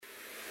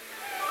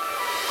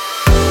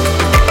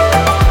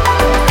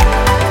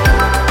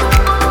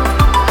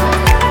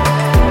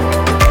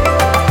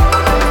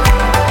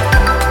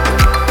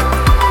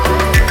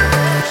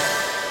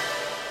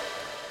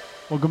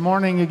Well, good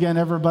morning again,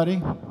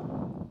 everybody.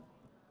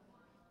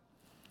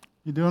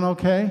 You doing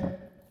okay?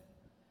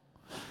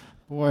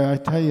 Boy, I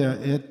tell you,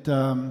 it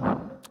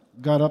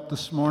got up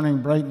this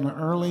morning bright and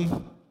early,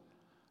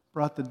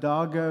 brought the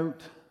dog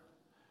out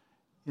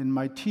in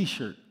my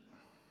T-shirt.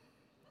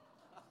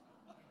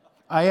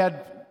 I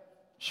had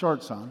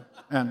shorts on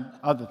and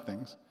other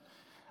things.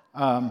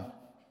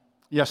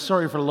 Yes,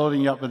 sorry for loading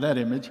you up with that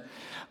image.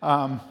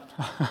 I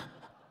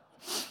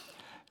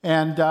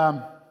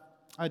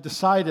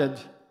decided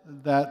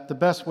that the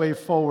best way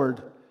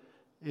forward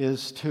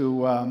is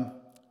to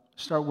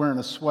start wearing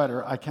a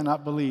sweater. I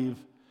cannot believe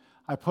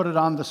I put it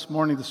on this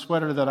morning, the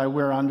sweater that I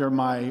wear under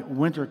my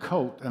winter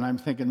coat, and I'm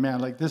thinking,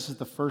 man, like this is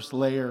the first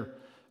layer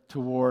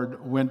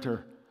toward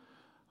winter.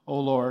 Oh,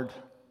 Lord,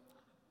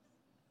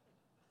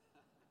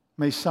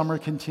 may summer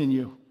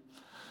continue.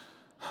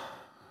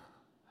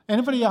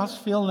 Anybody else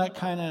feeling that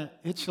kind of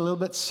itch a little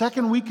bit?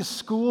 Second week of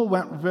school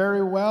went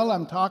very well.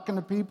 I'm talking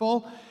to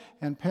people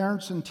and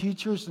parents and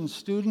teachers and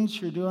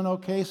students. You're doing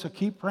okay, so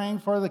keep praying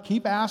for them.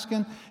 Keep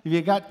asking. If you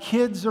got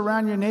kids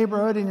around your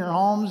neighborhood in your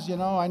homes,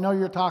 I know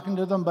you're talking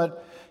to them,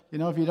 but,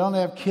 if you don't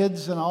have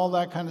kids and all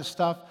that kind of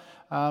stuff,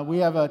 we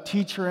have a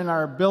teacher in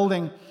our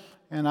building,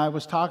 and I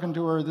was talking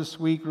to her this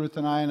week, Ruth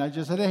and I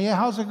just said, hey,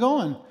 how's it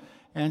going?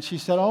 And she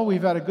said,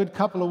 we've had a good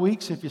couple of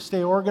weeks if you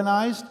stay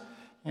organized.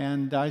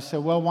 And I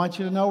said, well, I want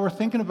you to know we're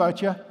thinking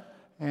about you.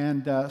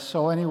 And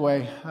so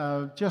anyway,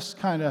 it's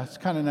kind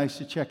of nice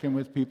to check in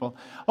with people.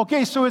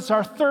 Okay, so it's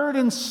our third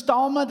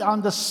installment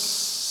on the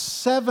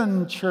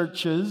 7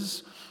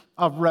 churches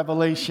of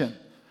Revelation.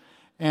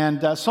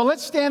 And so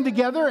let's stand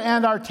together,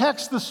 and our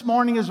text this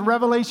morning is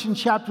Revelation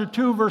chapter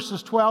 2,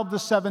 verses 12 to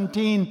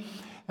 17.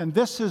 And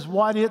this is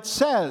what it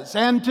says.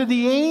 And to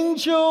the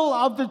angel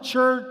of the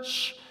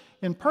church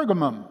in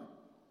Pergamum,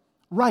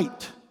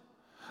 write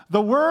the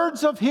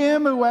words of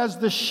him who has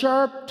the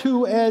sharp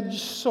two-edged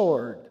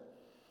sword.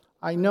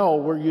 I know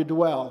where you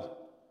dwell,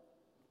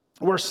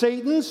 where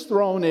Satan's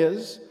throne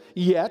is,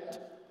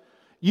 yet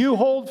you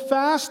hold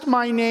fast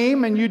my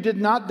name, and you did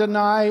not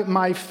deny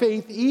my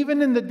faith,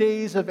 even in the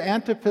days of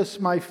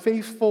Antipas, my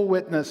faithful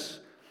witness,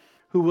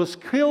 who was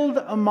killed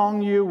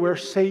among you where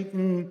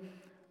Satan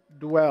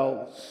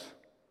dwells.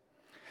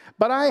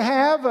 But I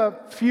have a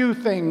few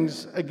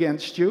things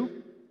against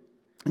you.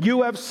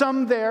 You have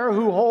some there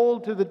who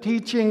hold to the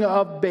teaching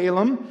of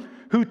Balaam,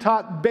 who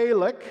taught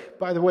Balak,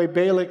 by the way,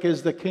 Balak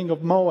is the king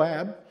of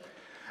Moab,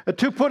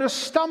 to put a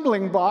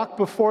stumbling block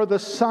before the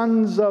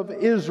sons of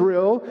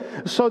Israel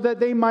so that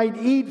they might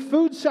eat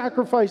food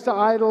sacrificed to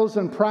idols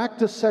and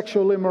practice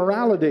sexual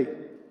immorality.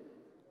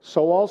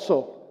 So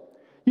also,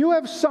 you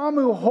have some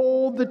who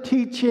hold the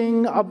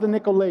teaching of the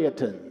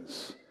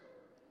Nicolaitans.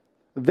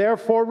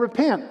 Therefore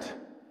repent.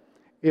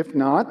 If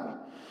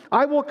not,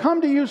 I will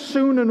come to you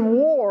soon and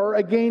war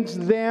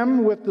against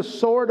them with the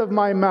sword of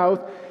my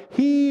mouth.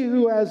 He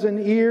who has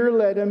an ear,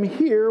 let him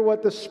hear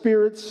what the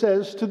Spirit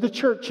says to the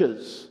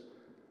churches.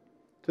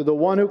 To the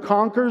one who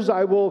conquers,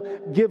 I will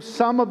give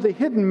some of the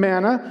hidden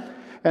manna,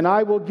 and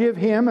I will give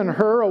him and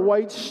her a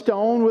white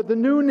stone with a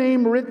new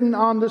name written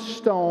on the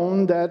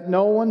stone that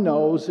no one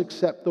knows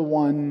except the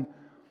one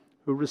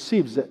who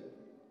receives it.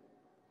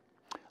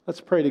 Let's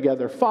pray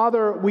together.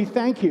 Father, we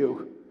thank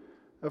you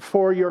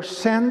for your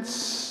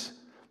sense,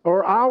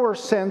 or our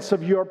sense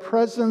of your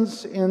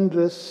presence in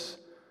this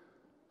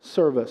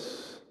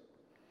service.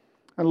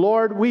 And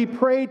Lord, we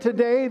pray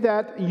today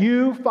that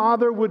you,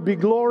 Father, would be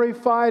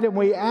glorified, and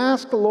we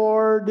ask,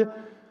 Lord,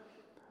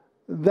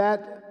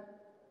 that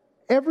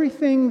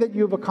everything that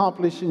you've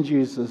accomplished in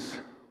Jesus,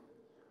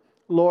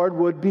 Lord,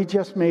 would be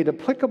just made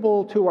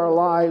applicable to our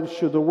lives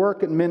through the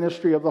work and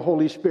ministry of the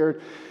Holy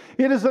Spirit.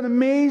 It is an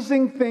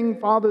amazing thing,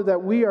 Father,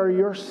 that we are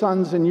your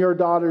sons and your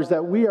daughters,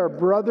 that we are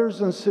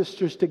brothers and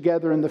sisters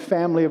together in the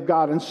family of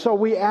God. And so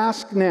we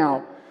ask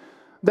now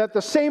that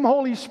the same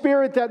Holy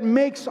Spirit that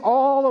makes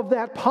all of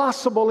that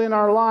possible in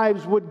our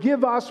lives would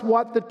give us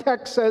what the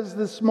text says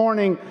this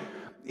morning: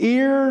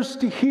 ears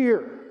to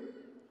hear,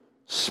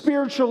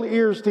 spiritual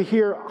ears to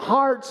hear,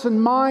 hearts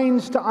and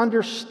minds to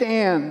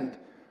understand.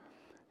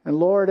 And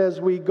Lord, as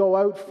we go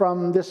out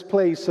from this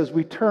place, as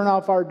we turn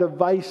off our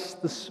device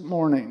this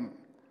morning,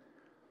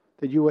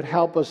 that you would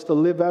help us to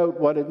live out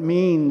what it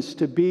means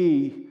to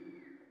be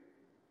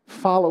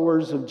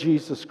followers of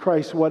Jesus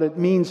Christ, what it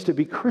means to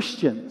be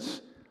Christians,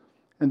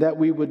 and that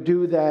we would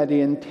do that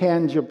in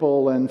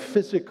tangible and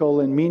physical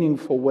and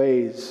meaningful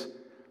ways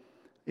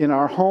in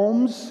our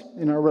homes,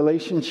 in our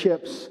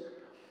relationships,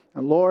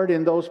 and Lord,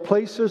 in those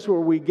places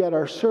where we get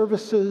our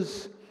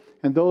services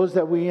and those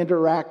that we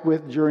interact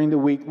with during the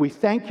week. We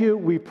thank you,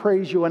 we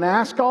praise you, and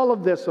ask all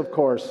of this, of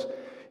course,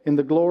 in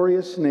the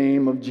glorious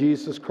name of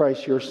Jesus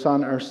Christ, your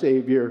Son, our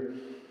Savior.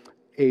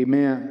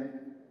 Amen.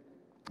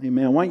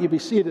 Amen. Why don't you be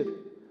seated?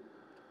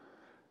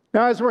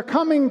 Now, as we're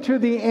coming to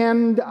the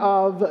end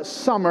of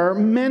summer,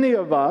 many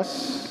of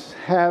us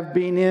have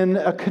been in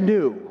a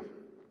canoe.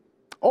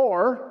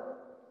 Or,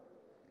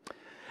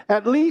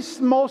 at least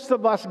most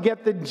of us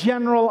get the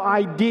general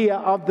idea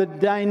of the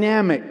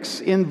dynamics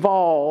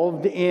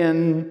involved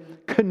in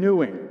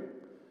canoeing.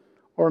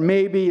 or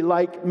maybe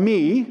like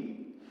me,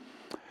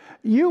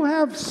 you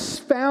have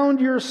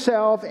found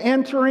yourself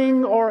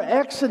entering or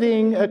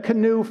exiting a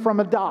canoe from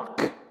a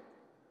dock.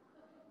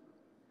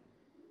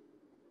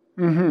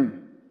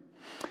 And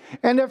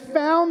have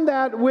found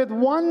that with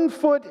one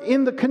foot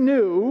in the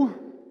canoe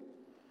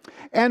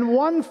and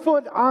one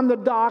foot on the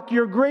dock,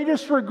 your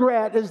greatest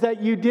regret is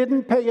that you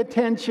didn't pay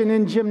attention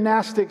in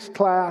gymnastics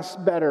class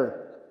better.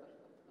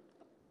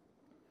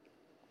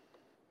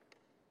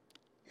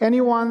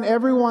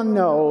 Everyone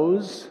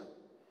knows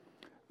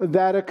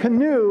that a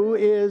canoe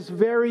is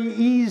very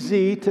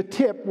easy to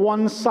tip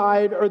one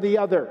side or the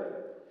other,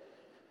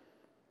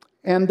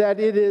 and that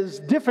it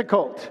is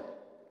difficult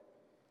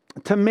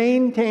to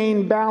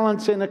maintain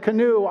balance in a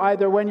canoe,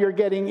 either when you're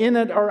getting in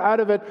it or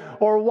out of it,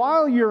 or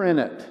while you're in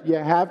it. You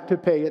have to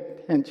pay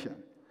attention.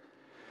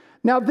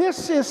 Now,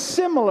 this is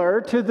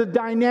similar to the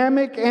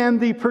dynamic and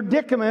the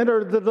predicament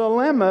or the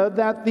dilemma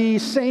that the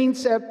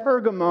saints at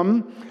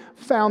Pergamum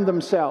found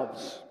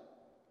themselves.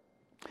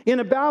 In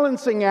a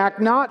balancing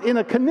act, not in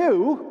a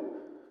canoe,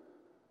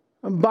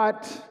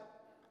 but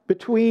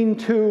between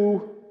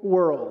two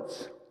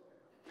worlds.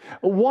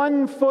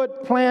 One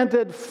foot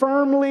planted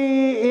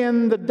firmly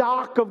in the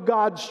dock of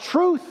God's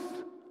truth,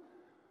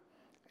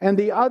 and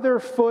the other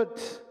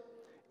foot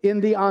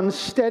in the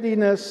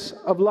unsteadiness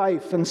of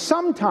life. And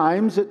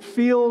sometimes it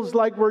feels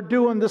like we're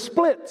doing the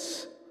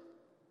splits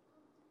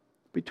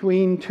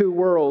between two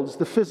worlds,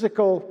 the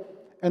physical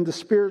and the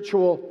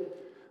spiritual,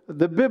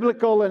 the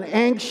biblical and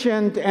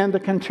ancient and the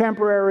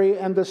contemporary,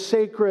 and the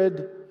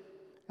sacred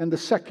and the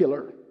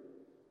secular.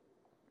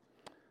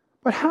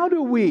 But how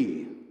do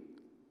we,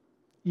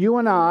 you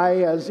and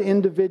I as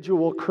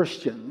individual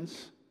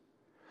Christians,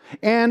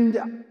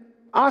 and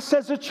us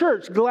as a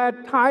church,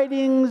 Glad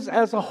Tidings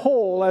as a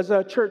whole, as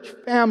a church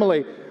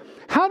family,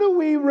 how do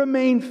we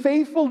remain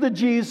faithful to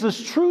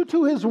Jesus, true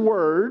to His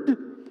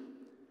Word,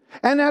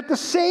 and at the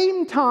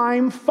same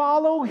time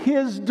follow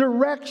His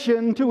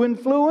direction to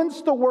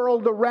influence the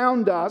world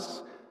around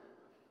us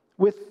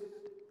with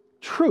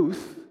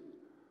truth,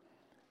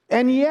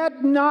 and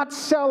yet not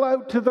sell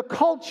out to the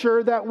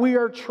culture that we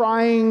are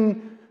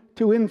trying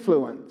to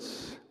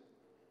influence?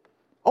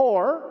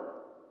 Or,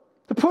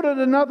 to put it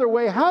another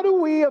way, how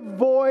do we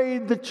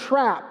avoid the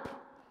trap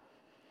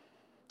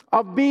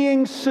of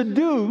being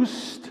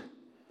seduced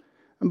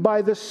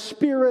by the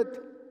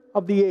spirit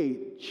of the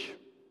age?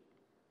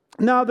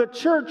 Now, the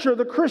church or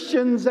the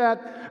Christians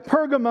at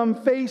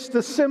Pergamum faced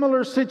a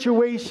similar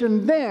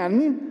situation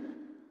then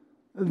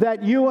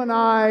that you and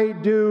I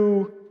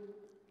do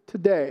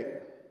today.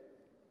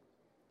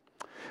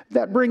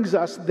 That brings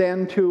us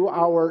then to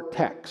our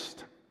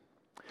text.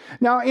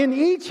 Now, in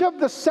each of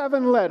the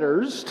 7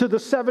 letters to the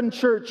 7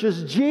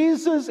 churches,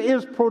 Jesus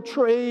is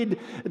portrayed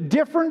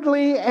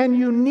differently and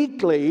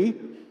uniquely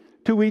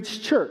to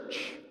each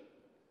church.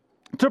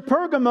 To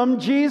Pergamum,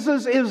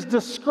 Jesus is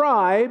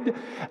described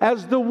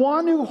as the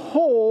one who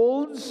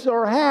holds,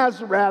 or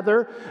has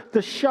rather,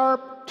 the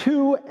sharp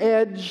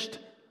two-edged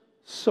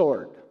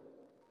sword.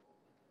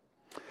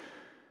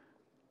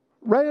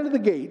 Right out of the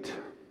gate,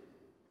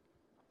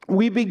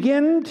 we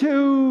begin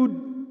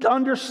to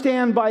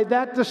understand by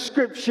that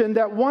description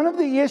that one of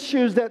the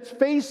issues that's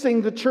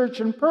facing the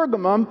church in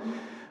Pergamum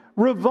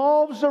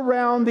revolves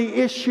around the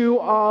issue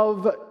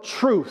of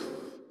truth.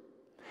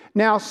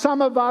 Now,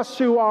 some of us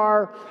who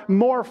are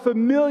more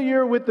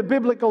familiar with the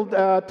biblical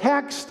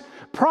text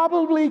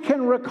probably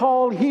can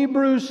recall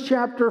Hebrews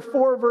chapter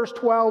 4, verse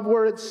 12,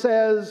 where it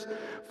says,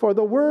 "For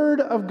the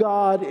word of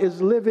God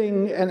is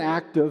living and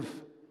active,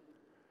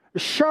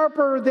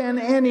 sharper than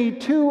any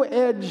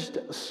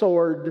two-edged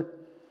sword,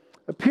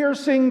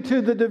 piercing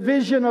to the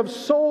division of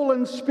soul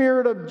and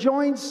spirit, of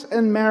joints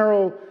and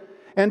marrow,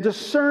 and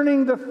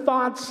discerning the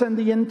thoughts and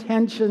the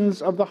intentions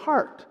of the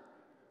heart."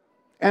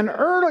 And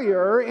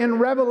earlier in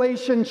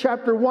Revelation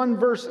chapter 1,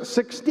 verse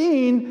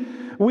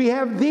 16, we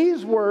have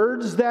these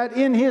words that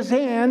in His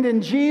hand,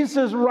 in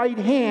Jesus' right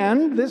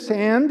hand, this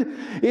hand,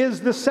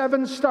 is the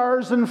 7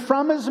 stars, and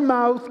from His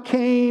mouth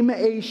came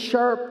a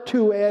sharp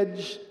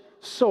two-edged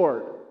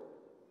sword.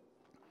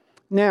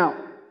 Now,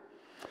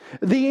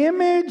 the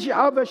image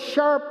of a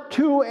sharp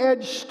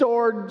two-edged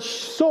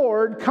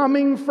sword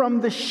coming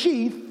from the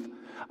sheath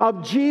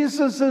of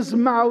Jesus'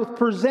 mouth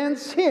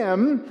presents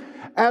Him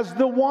as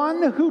the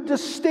one who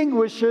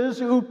distinguishes,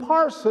 who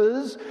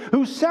parses,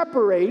 who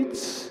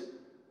separates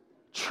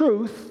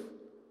truth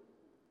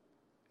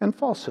and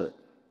falsehood.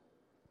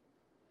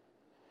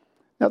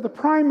 Now, the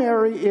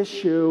primary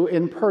issue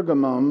in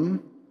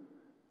Pergamum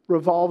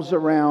revolves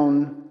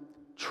around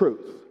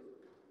truth.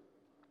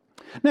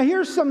 Now,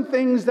 here's some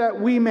things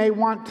that we may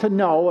want to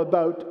know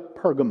about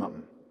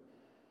Pergamum.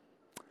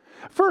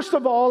 First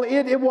of all,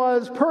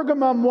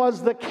 Pergamum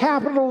was the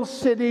capital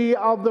city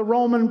of the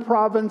Roman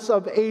province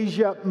of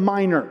Asia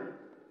Minor.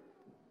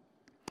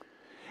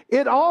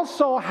 It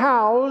also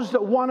housed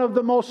one of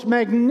the most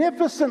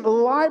magnificent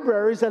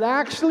libraries that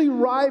actually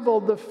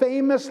rivaled the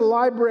famous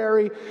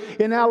library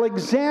in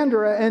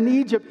Alexandria in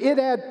Egypt. It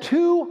had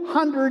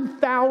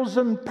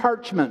 200,000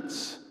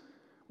 parchments,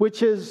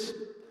 which is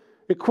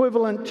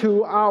equivalent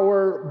to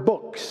our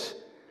books.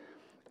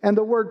 And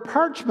the word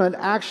parchment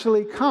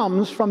actually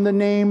comes from the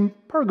name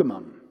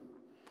Pergamum.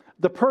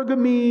 The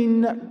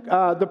Pergamene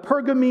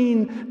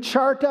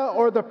charta,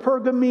 or the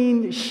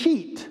Pergamene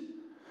sheet,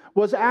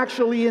 was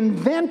actually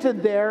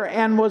invented there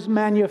and was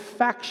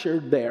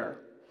manufactured there.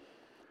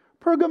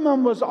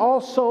 Pergamum was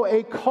also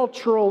a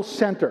cultural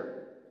center.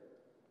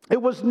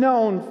 It was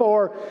known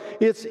for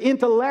its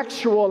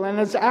intellectual and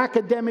its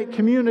academic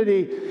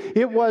community.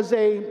 It was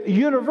a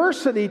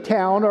university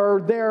town,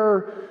 or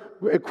their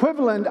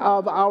equivalent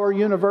of our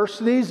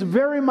universities,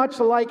 very much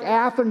like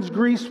Athens,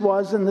 Greece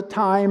was in the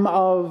time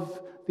of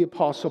the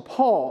Apostle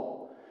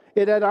Paul.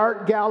 It had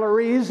art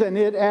galleries, and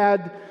it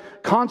had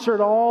concert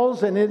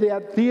halls, and it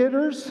had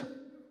theaters.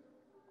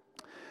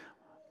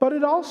 But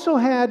it also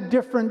had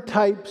different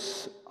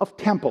types of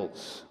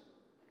temples.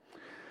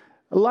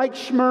 Like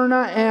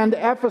Smyrna and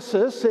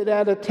Ephesus, it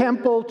had a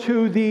temple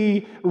to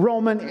the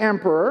Roman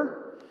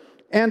emperor.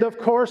 And of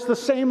course, the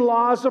same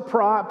laws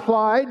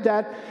applied,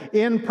 that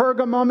in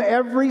Pergamum,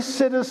 every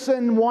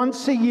citizen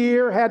once a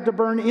year had to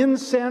burn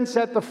incense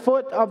at the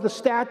foot of the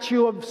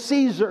statue of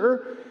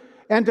Caesar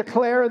and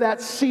declare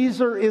that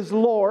Caesar is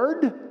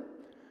Lord,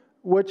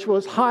 which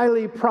was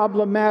highly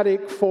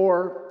problematic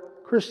for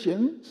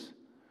Christians.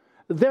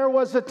 There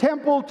was a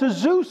temple to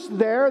Zeus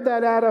there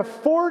that had a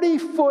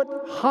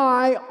 40-foot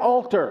high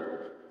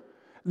altar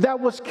that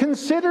was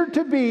considered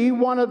to be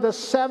one of the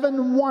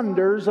 7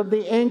 wonders of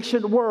the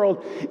ancient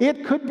world.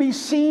 It could be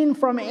seen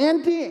from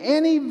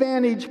any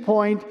vantage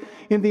point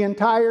in the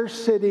entire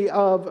city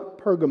of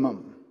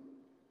Pergamum.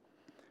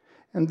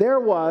 And there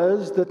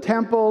was the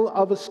temple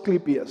of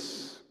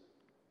Asclepius.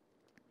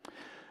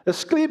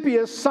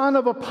 Asclepius, son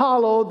of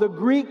Apollo, the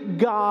Greek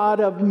god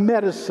of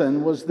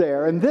medicine, was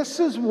there. And this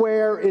is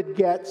where it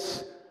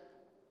gets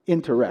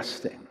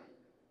interesting.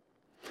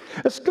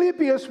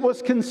 Asclepius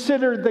was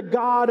considered the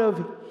god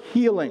of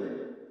healing.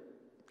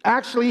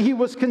 Actually, he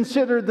was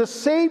considered the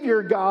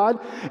Savior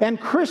God, and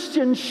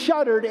Christians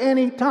shuddered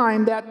any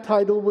time that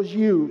title was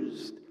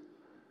used.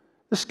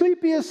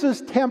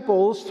 Asclepius'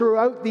 temples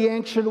throughout the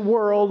ancient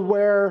world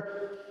were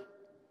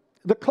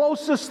the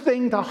closest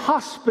thing to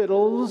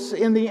hospitals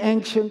in the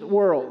ancient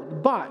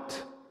world.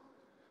 But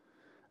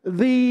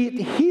the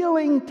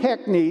healing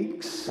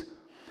techniques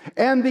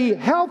and the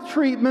health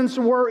treatments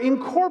were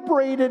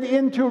incorporated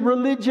into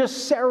religious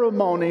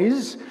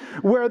ceremonies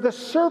where the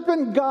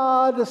serpent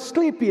god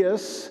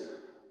Asclepius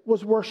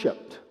was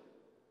worshipped.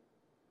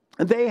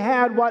 They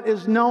had what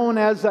is known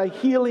as a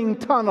healing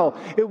tunnel.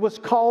 It was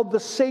called the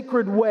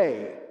Sacred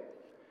Way.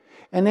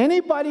 And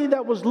anybody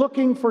that was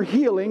looking for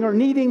healing or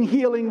needing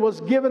healing was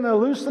given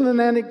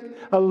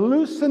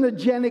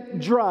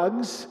hallucinogenic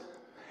drugs,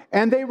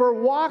 and they were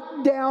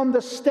walked down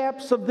the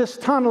steps of this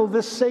tunnel,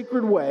 this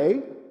sacred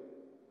way.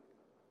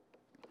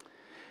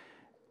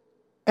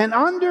 And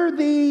under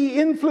the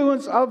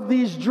influence of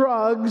these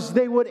drugs,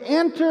 they would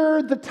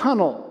enter the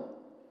tunnel.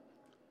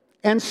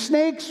 And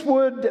snakes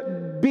would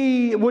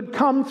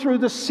come through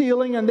the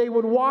ceiling, and they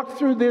would walk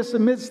through this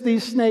amidst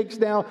these snakes.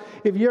 Now,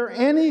 if you're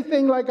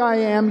anything like I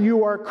am,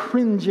 you are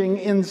cringing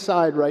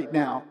inside right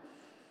now.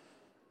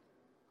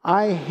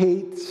 I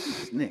hate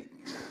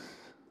snakes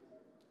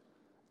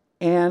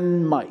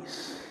and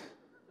mice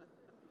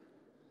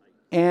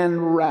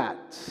and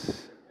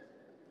rats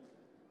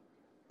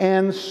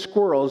and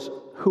squirrels,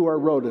 who are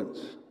rodents,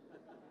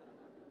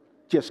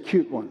 just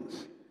cute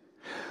ones.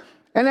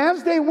 And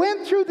as they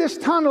went through this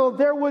tunnel,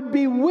 there would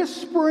be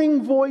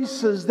whispering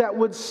voices that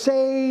would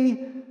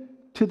say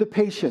to the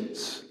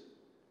patients,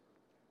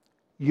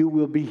 "You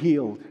will be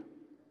healed."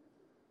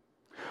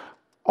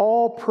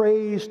 All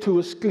praise to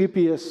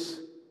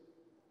Asclepius,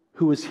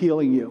 who is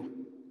healing you.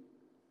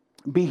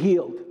 Be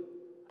healed.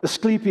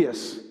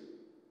 Asclepius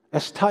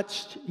has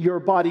touched your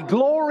body.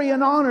 Glory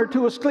and honor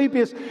to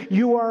Asclepius.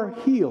 You are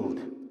healed.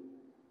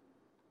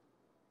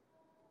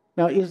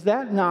 Now, is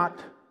that not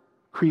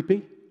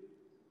creepy?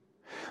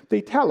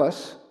 They tell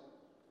us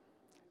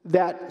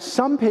that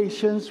some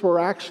patients were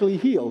actually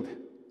healed.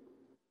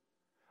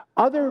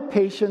 Other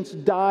patients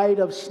died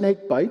of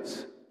snake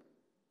bites,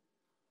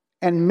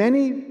 and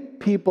many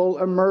people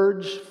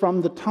emerged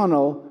from the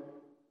tunnel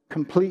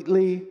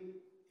completely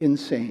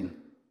insane.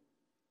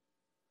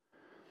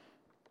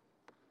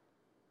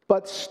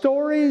 But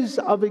stories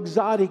of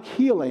exotic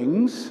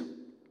healings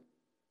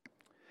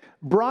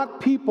brought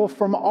people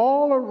from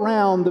all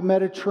around the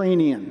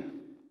Mediterranean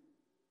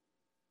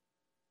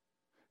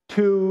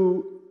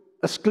to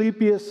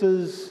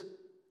Asclepius'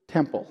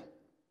 temple.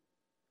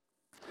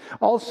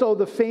 Also,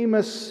 the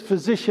famous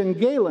physician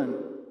Galen,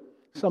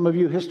 some of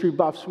you history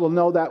buffs will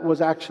know, that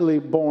was actually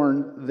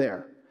born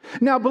there.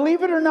 Now,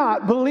 believe it or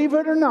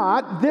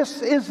not,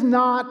 this is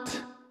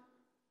not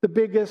the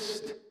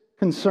biggest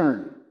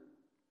concern.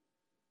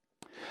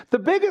 The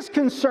biggest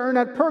concern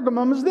at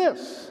Pergamum is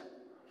this: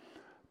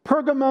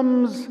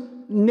 Pergamum's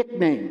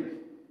nickname.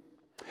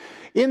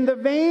 In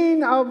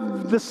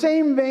the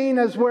same vein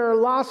as where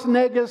Las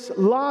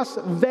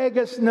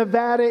Vegas,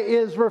 Nevada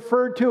is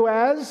referred to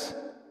as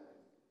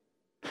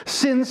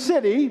Sin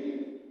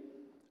City,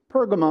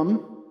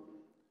 Pergamum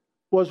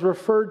was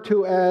referred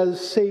to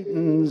as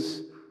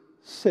Satan's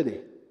city.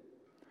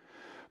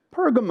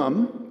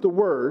 Pergamum, the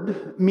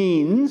word,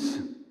 means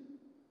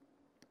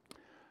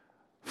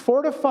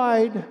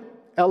fortified,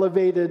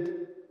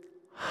 elevated,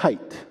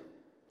 height.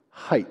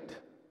 Height.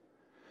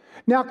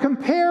 Now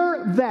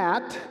compare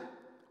that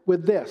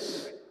with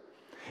this.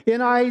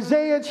 In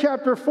Isaiah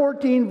chapter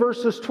 14,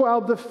 verses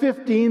 12 to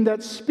 15,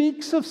 that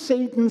speaks of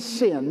Satan's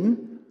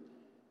sin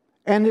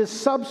and his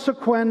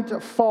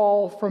subsequent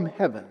fall from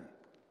heaven.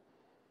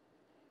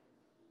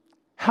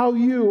 How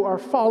you are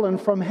fallen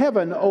from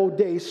heaven, O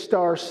day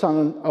star,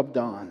 son of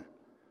dawn.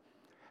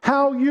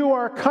 How you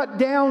are cut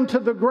down to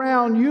the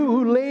ground, you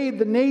who laid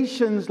the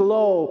nations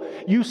low.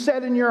 You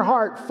said in your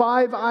heart,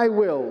 5 I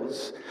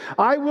wills.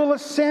 I will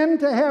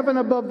ascend to heaven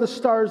above the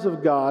stars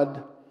of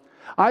God.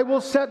 I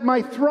will set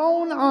my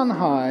throne on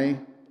high.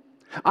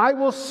 I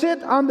will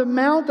sit on the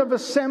mount of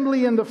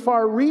assembly in the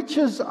far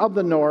reaches of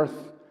the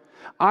north.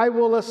 I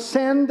will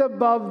ascend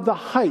above the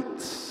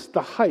heights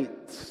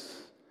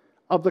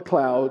of the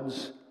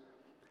clouds.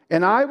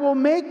 And I will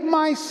make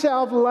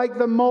myself like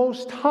the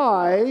Most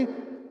High,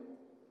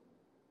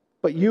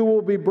 but you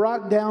will be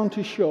brought down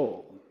to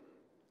Sheol,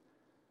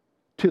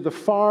 to the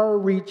far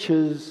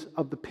reaches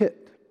of the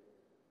pit.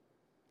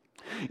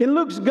 In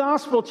Luke's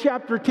Gospel,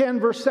 chapter 10,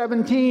 verse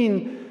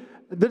 17,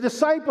 the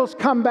disciples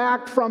come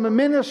back from a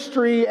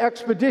ministry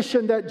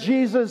expedition that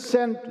Jesus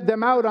sent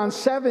them out on,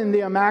 7 of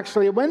them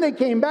actually. When they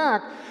came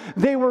back,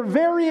 they were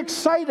very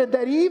excited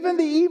that even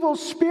the evil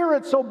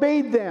spirits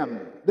obeyed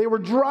them. They were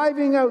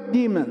driving out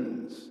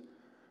demons.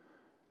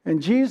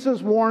 And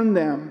Jesus warned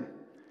them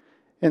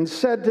and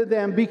said to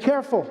them, be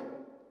careful.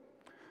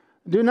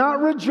 Do not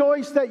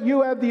rejoice that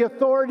you have the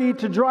authority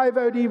to drive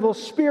out evil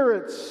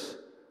spirits,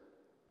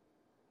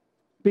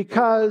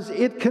 because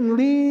it can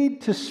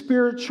lead to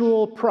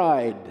spiritual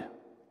pride,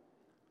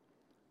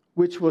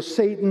 which was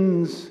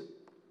Satan's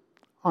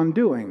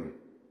undoing.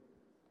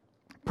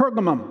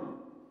 Pergamum,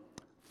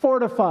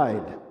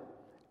 fortified,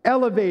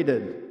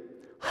 elevated,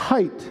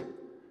 height,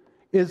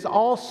 is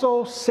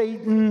also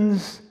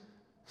Satan's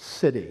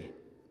city.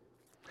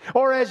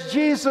 Or as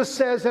Jesus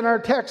says in our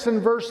text in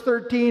verse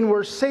 13,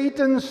 where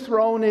Satan's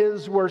throne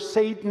is, where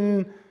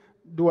Satan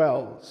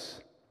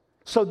dwells.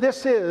 So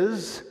this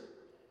is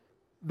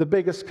the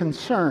biggest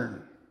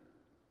concern.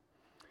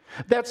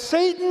 That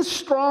Satan's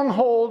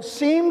stronghold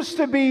seems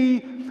to be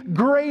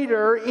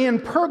greater in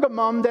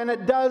Pergamum than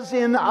it does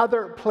in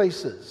other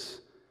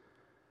places.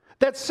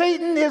 That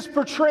Satan is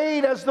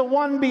portrayed as the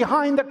one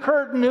behind the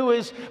curtain who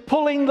is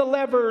pulling the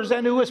levers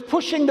and who is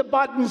pushing the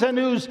buttons and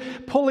who's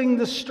pulling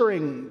the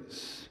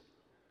strings.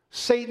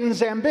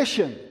 Satan's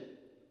ambition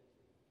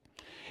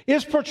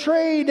is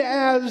portrayed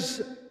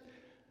as,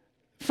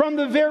 from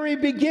the very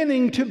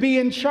beginning, to be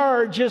in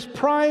charge. His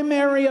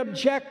primary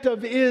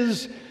objective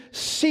is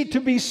to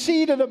be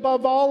seated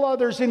above all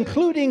others,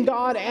 including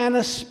God and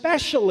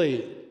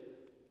especially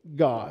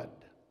God.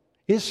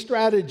 His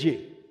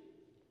strategy.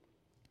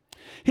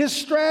 His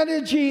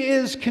strategy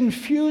is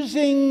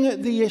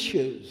confusing the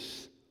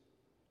issues,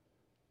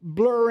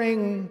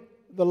 blurring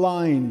the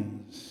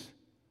lines,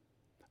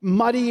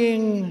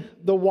 muddying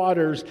the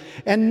waters.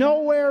 And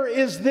nowhere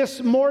is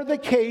this more the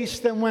case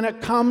than when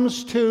it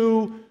comes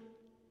to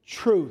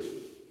truth.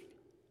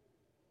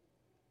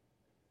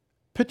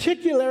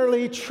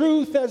 Particularly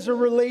truth as it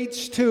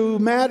relates to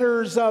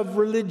matters of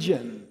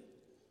religion,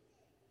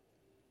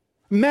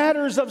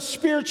 matters of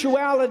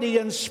spirituality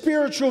and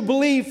spiritual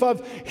belief,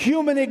 of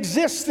human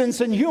existence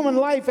and human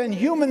life and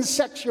human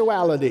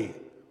sexuality.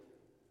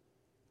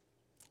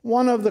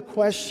 One of the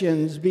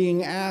questions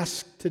being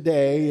asked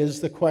today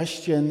is the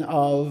question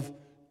of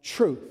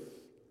truth.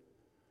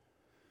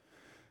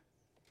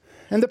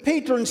 And the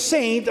patron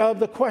saint of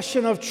the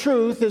question of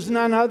truth is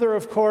none other,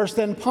 of course,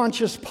 than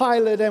Pontius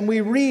Pilate. And we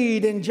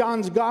read in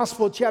John's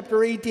Gospel,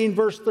 chapter 18,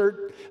 verse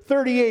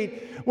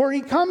 38, where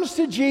he comes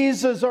to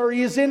Jesus, or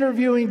he is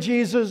interviewing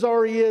Jesus,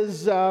 or he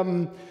is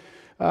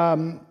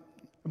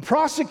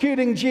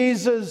prosecuting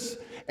Jesus,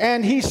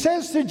 and he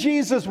says to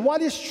Jesus,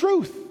 "What is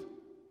truth?"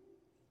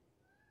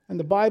 And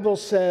the Bible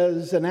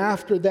says, and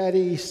after that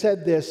he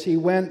said this, he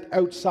went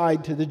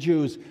outside to the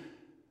Jews.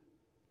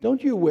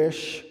 Don't you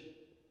wish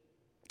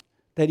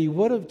that he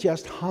would have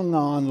just hung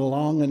on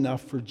long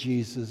enough for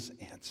Jesus'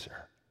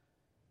 answer?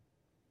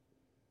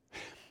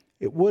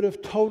 It would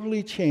have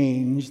totally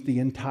changed the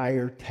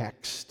entire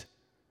text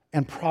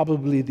and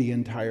probably the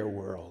entire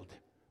world.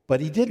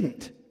 But he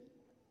didn't.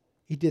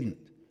 He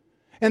didn't.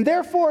 And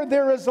therefore,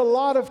 there is a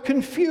lot of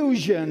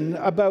confusion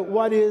about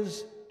what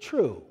is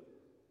true.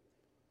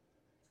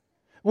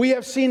 We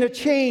have seen a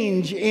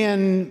change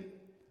in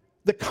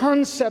the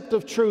concept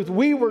of truth.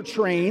 We were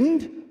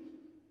trained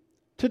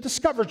to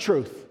discover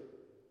truth.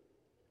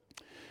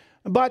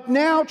 But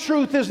now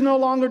truth is no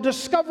longer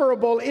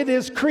discoverable, it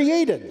is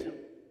created.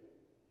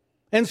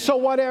 And so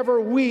whatever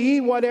we,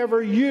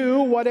 whatever you,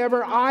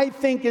 whatever I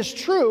think is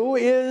true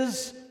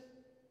is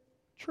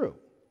true.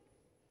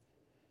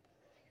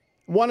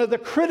 One of the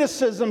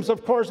criticisms,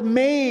 of course,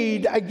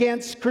 made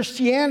against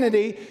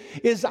Christianity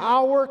is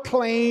our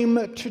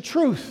claim to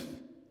truth.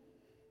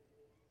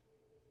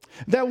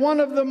 That one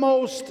of the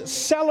most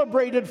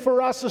celebrated for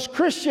us as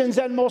Christians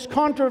and most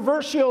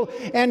controversial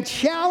and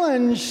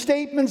challenged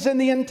statements in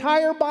the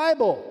entire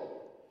Bible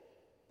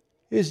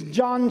is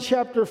John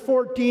chapter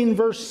 14,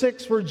 verse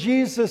 6, where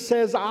Jesus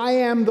says, I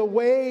am the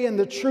way and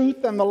the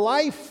truth and the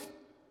life,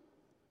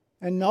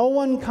 and no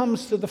one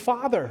comes to the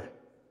Father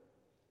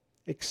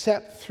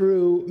except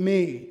through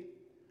me.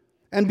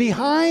 And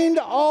behind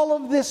all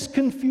of this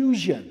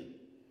confusion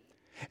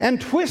and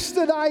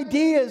twisted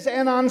ideas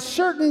and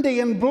uncertainty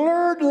and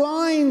blurred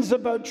lines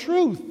about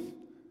truth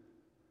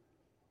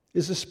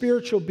is a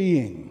spiritual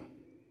being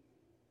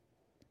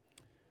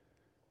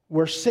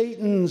where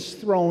Satan's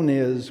throne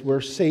is,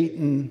 where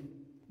Satan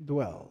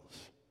dwells.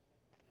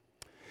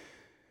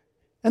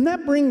 And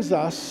that brings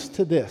us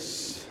to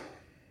this.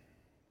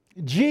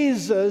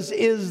 Jesus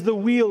is the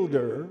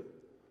wielder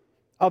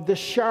of the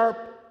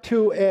sharp,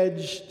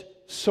 two-edged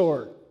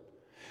sword.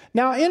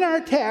 Now, in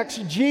our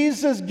text,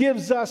 Jesus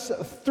gives us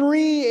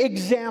 3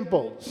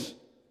 examples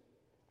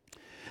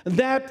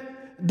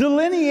that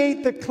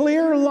delineate the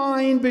clear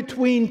line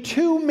between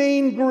 2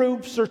 main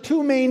groups or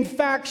 2 main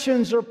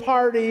factions or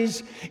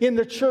parties in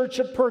the church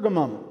at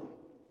Pergamum.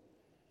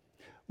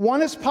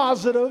 1 is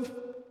positive,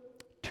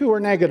 2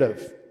 are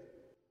negative.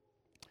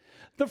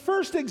 The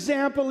first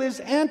example is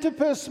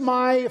Antipas,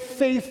 my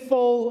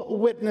faithful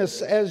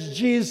witness, as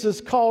Jesus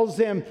calls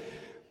him,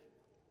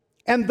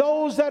 and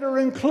those that are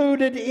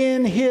included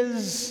in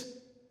his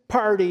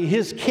party,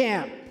 his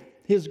camp,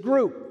 his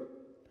group.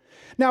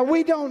 Now,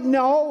 we don't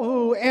know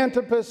who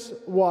Antipas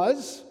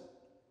was.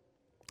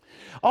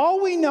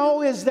 All we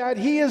know is that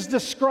he is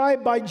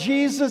described by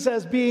Jesus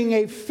as being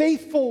a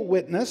faithful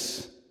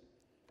witness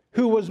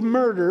who was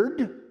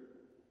martyred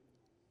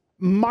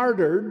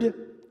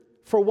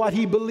for what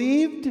he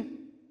believed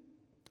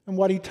and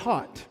what he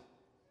taught.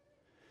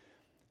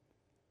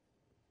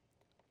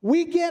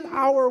 We get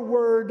our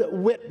word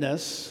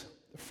witness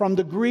from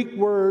the Greek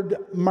word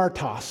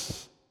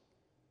martos.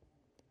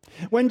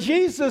 When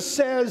Jesus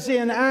says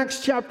in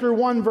Acts chapter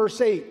 1,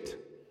 verse 8,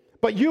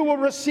 but you will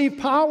receive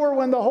power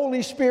when the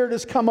Holy Spirit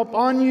has come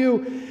upon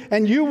you,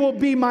 and you will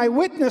be my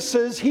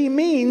witnesses, he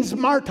means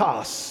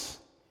martos.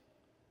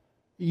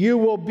 You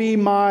will be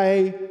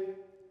my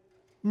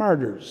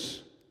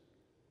martyrs.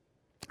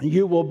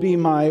 You will be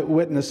my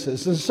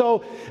witnesses. And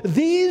so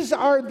these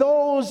are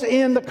those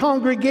in the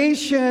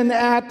congregation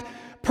at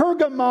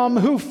Pergamum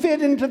who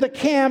fit into the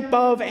camp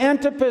of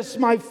Antipas,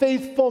 my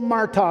faithful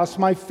martos,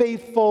 my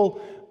faithful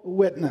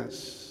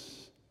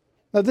witness.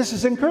 Now, this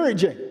is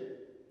encouraging.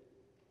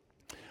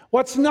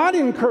 What's not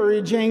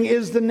encouraging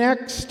is the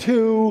next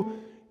 2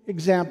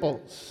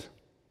 examples.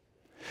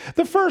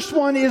 The first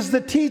one is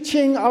the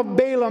teaching of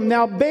Balaam.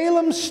 Now,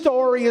 Balaam's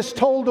story is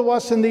told to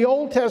us in the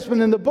Old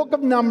Testament in the book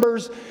of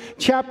Numbers,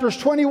 chapters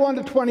 21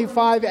 to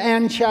 25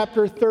 and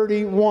chapter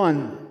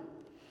 31.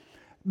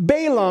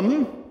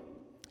 Balaam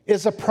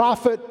is a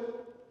prophet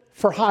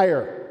for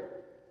hire.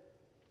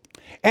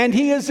 And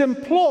he is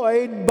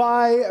employed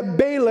by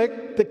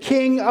Balak, the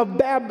king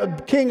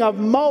of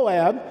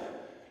Moab,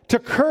 to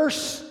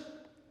curse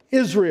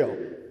Israel.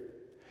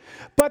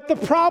 But the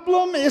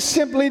problem is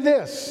simply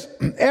this.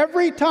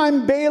 Every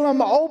time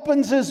Balaam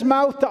opens his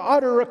mouth to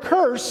utter a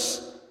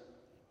curse,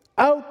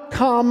 out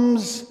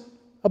comes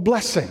a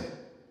blessing.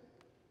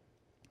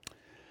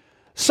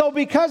 So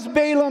because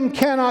Balaam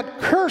cannot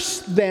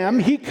curse them,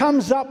 he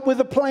comes up with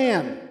a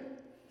plan.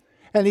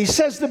 And he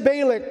says to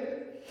Balak,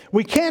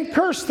 we can't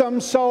curse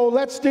them, so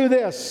let's do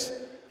this.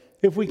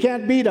 If we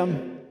can't beat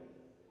them,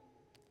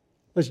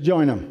 let's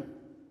join them.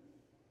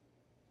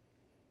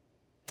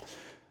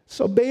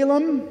 So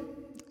Balaam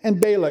and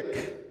Balak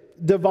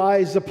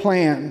devise a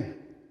plan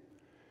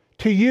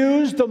to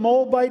use the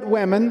Moabite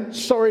women,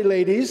 sorry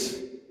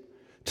ladies,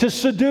 to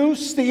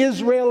seduce the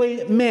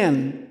Israeli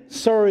men,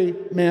 sorry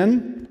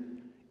men,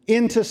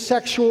 into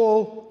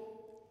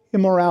sexual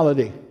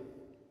immorality.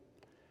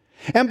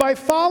 And by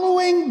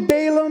following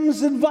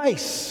Balaam's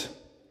advice,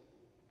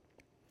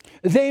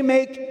 they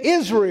make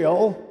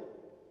Israel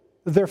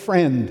their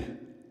friend.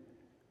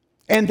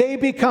 And they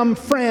become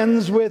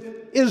friends with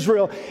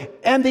Israel.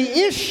 And the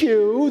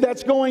issue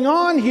that's going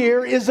on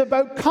here is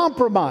about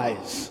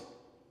compromise.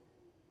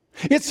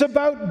 It's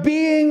about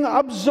being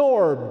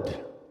absorbed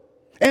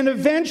and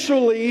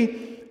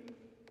eventually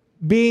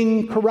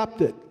being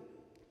corrupted.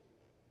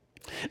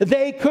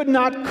 They could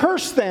not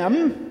curse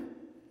them,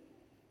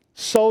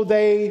 so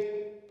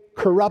they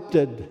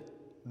corrupted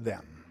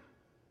them.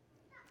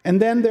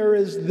 And then there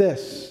is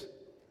this.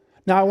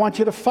 Now I want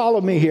you to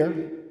follow me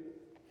here.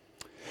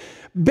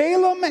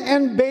 Balaam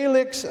and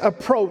Balak's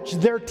approach,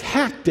 their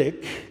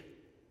tactic,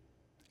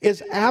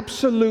 is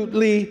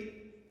absolutely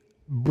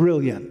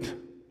brilliant.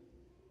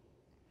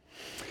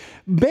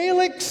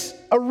 Balak's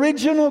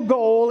original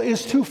goal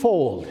is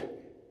twofold.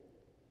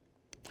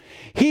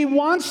 He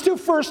wants to,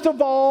 first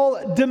of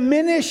all,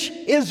 diminish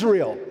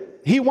Israel.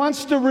 He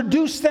wants to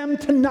reduce them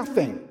to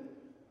nothing.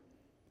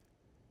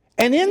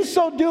 And in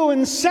so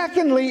doing,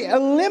 secondly,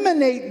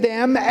 eliminate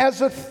them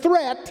as a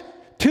threat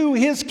to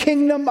his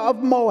kingdom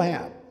of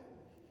Moab.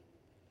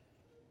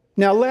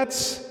 Now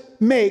let's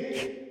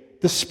make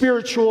the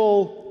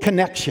spiritual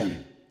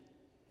connection.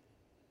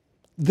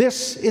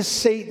 This is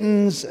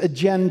Satan's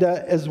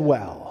agenda as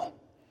well.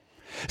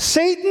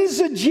 Satan's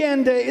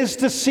agenda is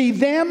to see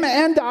them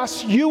and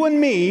us, you and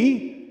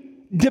me,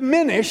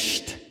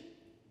 diminished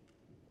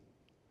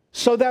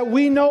so that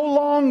we no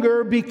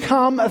longer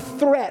become a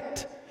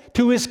threat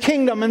to his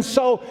kingdom. And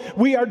so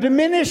we are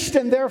diminished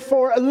and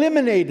therefore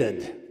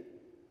eliminated.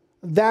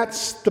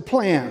 That's the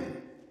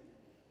plan.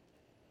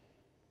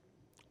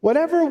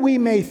 Whatever we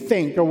may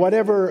think or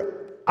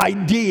whatever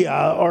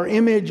idea or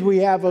image we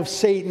have of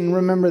Satan,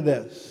 remember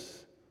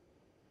this.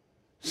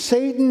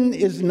 Satan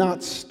is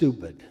not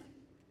stupid.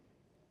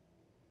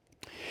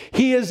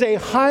 He is a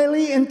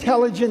highly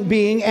intelligent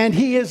being, and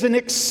he is an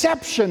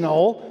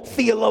exceptional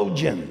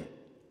theologian.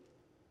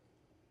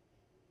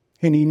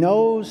 And he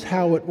knows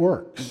how it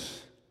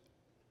works.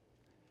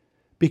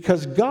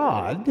 Because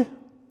God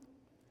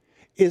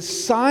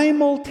is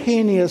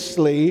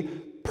simultaneously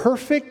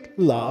perfect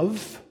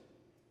love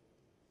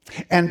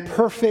and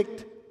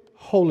perfect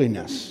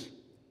holiness.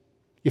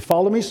 You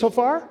follow me so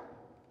far?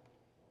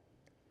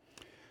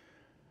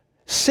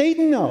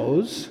 Satan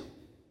knows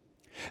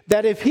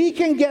that if he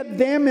can get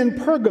them in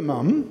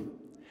Pergamum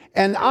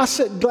and us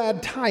at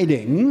Glad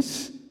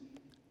Tidings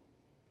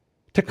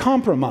to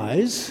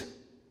compromise,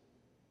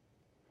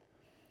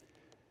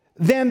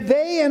 then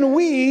they and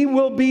we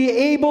will be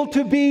able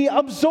to be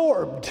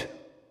absorbed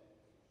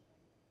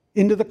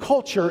into the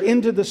culture,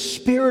 into the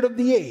spirit of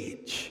the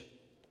age.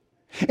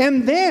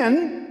 And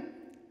then,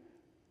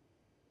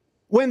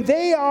 when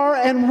they are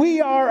and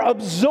we are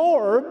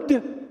absorbed,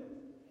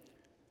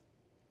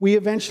 we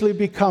eventually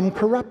become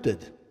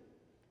corrupted.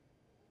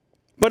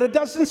 But it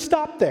doesn't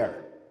stop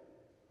there.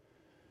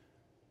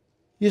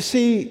 You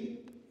see,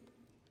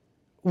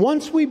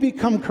 once we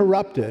become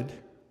corrupted,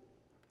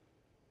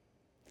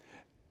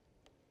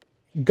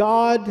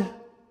 God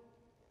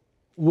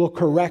will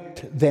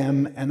correct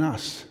them and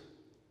us.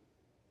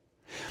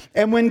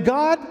 And when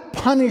God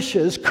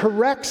punishes,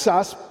 corrects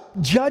us,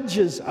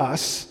 judges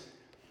us,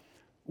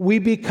 we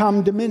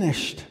become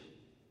diminished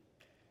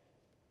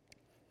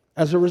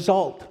as a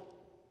result.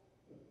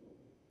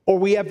 Or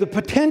we have the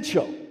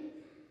potential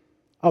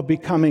of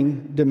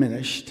becoming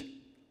diminished.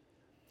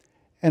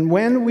 And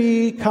when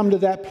we come to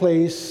that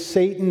place,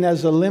 Satan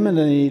has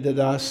eliminated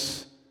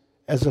us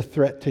as a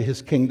threat to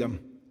his kingdom.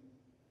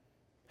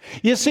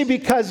 You see,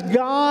 because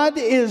God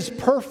is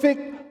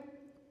perfect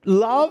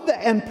love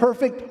and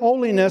perfect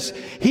holiness,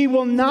 he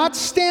will not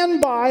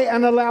stand by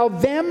and allow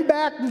them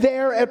back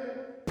there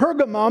at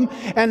Pergamum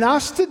and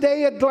us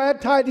today at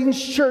Glad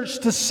Tidings Church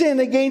to sin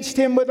against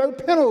him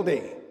without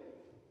penalty.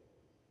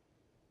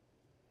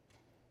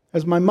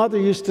 As my mother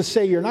used to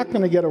say, you're not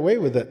going to get away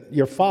with it.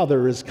 Your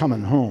father is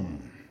coming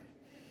home.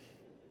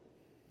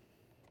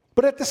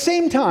 But at the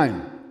same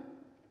time,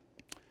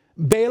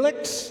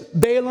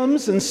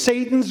 Balaam's, and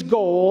Satan's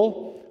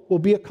goal will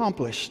be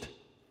accomplished.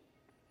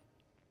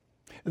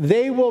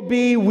 We will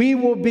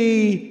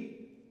be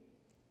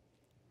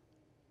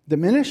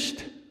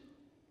diminished,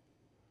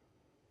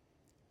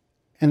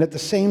 and at the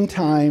same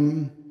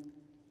time,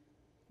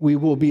 we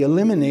will be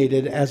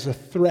eliminated as a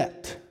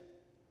threat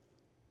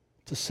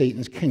to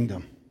Satan's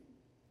kingdom.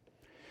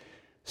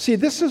 See,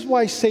 this is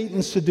why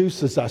Satan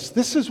seduces us.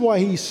 This is why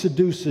he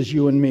seduces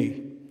you and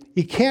me.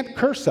 He can't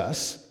curse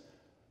us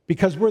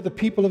because we're the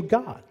people of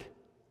God.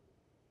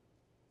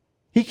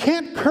 He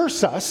can't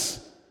curse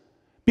us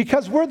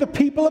because we're the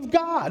people of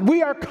God.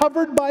 We are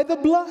covered by the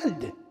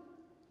blood.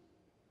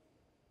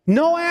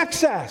 No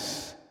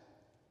access.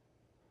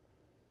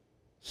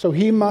 So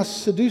he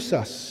must seduce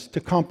us to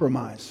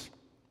compromise.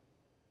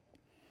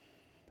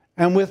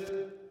 And with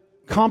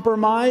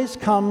compromise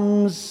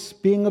comes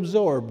being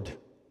absorbed.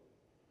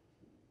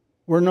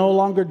 We're no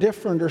longer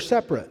different or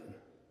separate.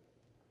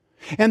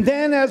 And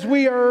then as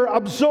we are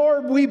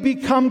absorbed, we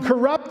become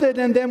corrupted,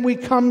 and then we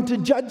come to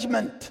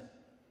judgment.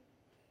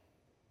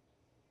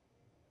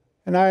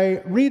 And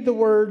I read the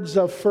words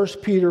of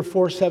 1 Peter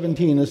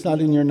 4:17. It's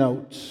not in your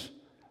notes.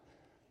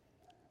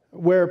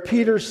 Where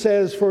Peter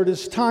says, "For it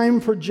is time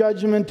for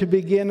judgment to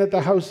begin at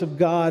the house of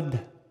God.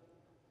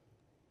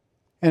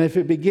 And if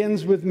it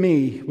begins with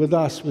me, with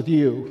us, with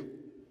you,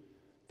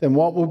 then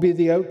what will be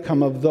the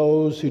outcome of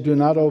those who do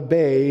not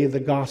obey the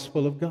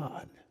gospel of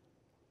God?"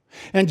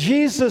 And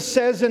Jesus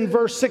says in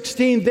verse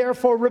 16,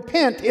 "Therefore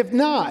repent, if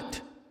not,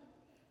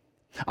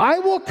 I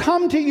will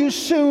come to you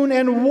soon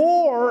and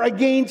war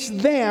against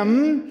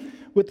them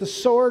with the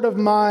sword of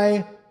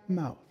my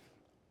mouth."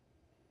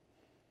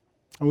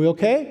 Are we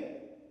okay?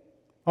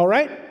 All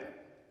right?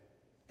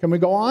 Can we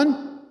go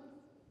on?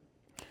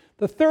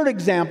 The third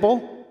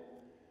example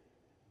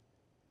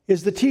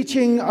is the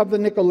teaching of the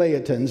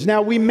Nicolaitans.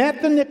 Now, we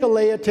met the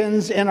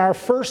Nicolaitans in our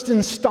first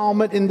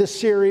installment in this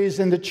series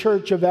in the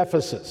church of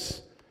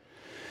Ephesus.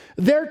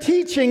 Their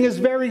teaching is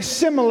very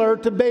similar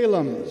to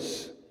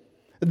Balaam's.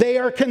 They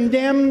are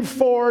condemned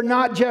for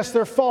not just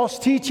their false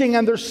teaching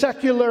and their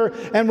secular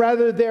and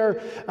rather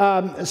their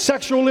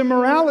sexual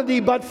immorality,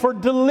 but for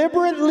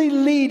deliberately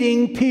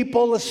leading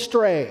people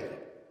astray.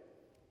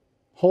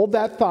 Hold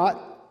that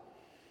thought.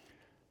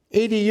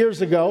 80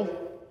 years ago,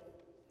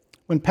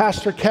 when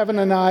Pastor Kevin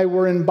and I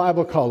were in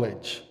Bible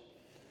college,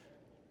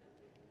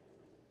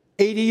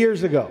 80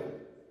 years ago,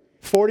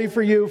 40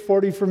 for you,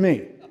 40 for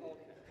me.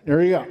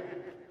 There you go.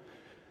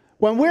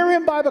 When we were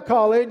in Bible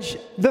college,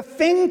 the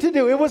thing to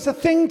do, it was a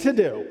thing to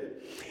do,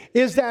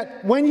 is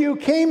that when you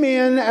came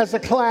in as a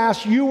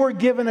class, you were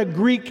given a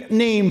Greek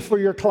name for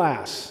your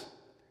class.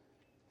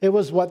 It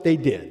was what they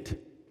did.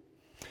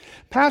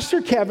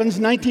 Pastor Kevin's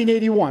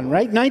 1981,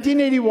 right?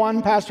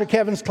 1981, Pastor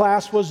Kevin's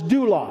class was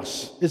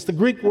doulos. It's the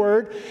Greek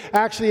word.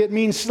 Actually, it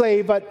means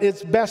slave, but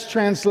it's best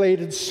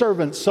translated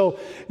servant. So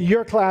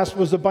your class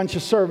was a bunch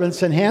of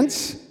servants, and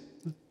hence,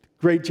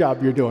 great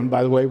job you're doing,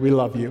 by the way. We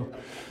love you.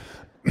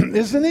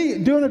 Isn't he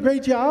doing a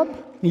great job?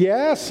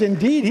 Yes,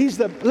 indeed.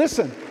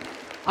 Listen,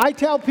 I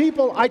tell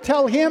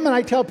him and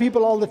I tell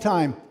people all the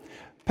time,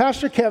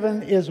 Pastor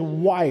Kevin is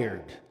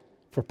wired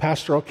for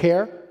pastoral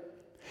care.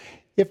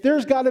 If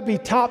there's got to be a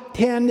top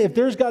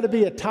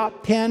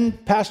 10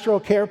 pastoral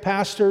care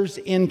pastors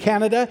in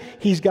Canada,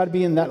 he's got to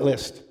be in that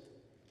list.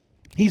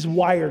 He's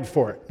wired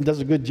for it and does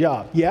a good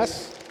job.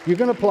 Yes, you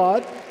can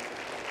applaud.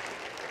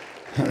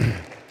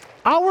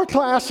 Our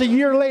class a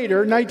year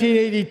later,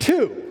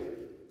 1982,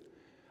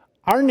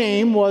 our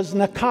name was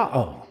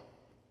Nakao.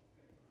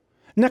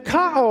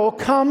 Nakao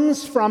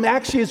comes from,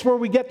 actually it's where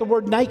we get the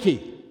word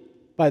Nike,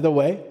 by the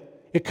way.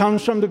 It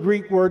comes from the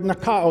Greek word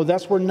Nakao.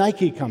 That's where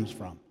Nike comes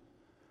from.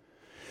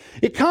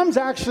 It comes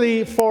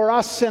actually for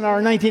us in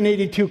our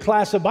 1982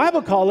 class of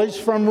Bible college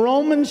from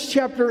Romans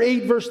chapter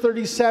 8, verse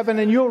 37,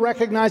 and you'll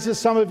recognize it,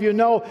 some of you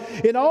know.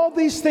 In all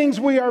these things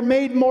we are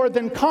made more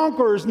than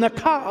conquerors,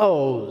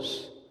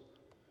 Nakaos,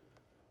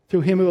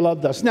 through him who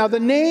loved us. Now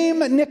the name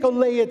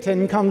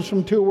Nicolaitan comes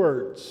from two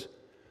words.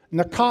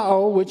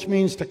 Nakao, which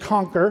means to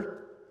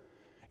conquer,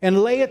 and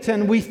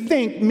Laetan, we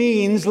think,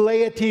 means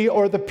laity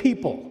or the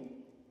people.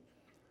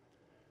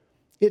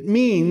 It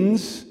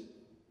means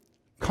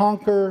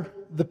conquer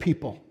the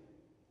people.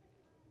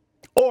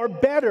 Or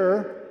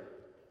better,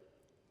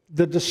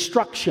 the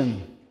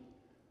destruction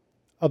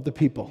of the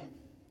people.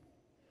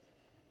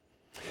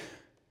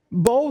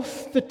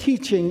 Both the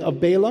teaching of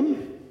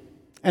Balaam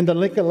and the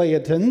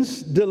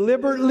Nicolaitans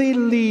deliberately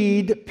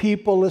lead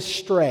people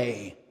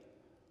astray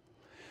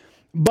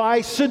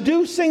by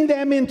seducing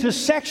them into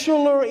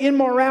sexual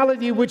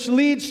immorality, which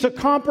leads to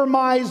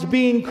compromise,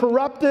 being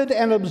corrupted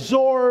and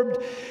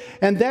absorbed,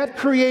 and that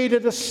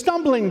created a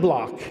stumbling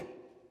block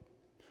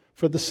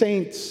for the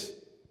saints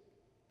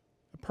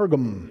of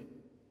Pergamum.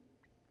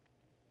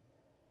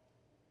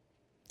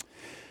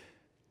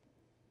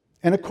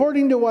 And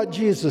according to what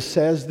Jesus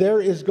says,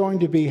 there is going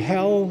to be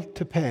hell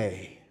to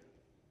pay,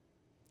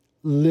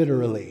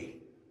 literally,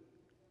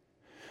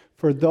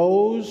 for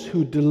those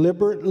who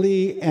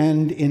deliberately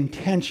and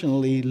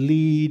intentionally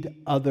lead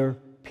other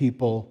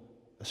people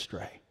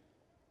astray.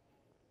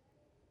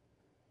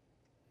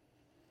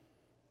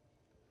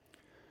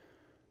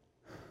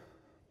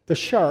 The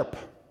sharp,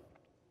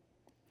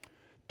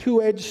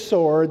 two-edged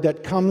sword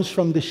that comes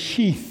from the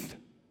sheath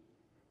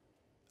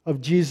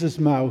of Jesus'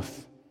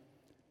 mouth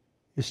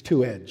is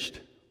two-edged.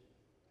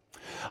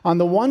 On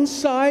the one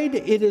side,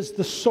 it is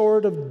the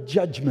sword of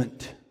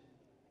judgment.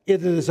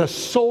 It is a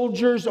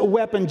soldier's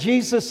weapon.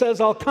 Jesus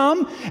says, I'll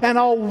come and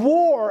I'll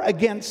war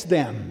against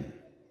them.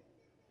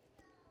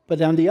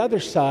 But on the other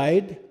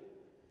side,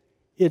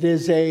 it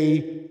is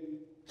a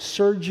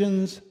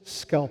surgeon's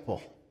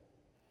scalpel.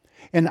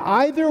 And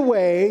either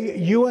way,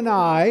 you and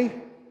I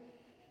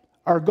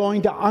are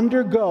going to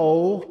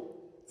undergo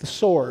the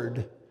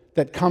sword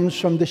that comes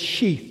from the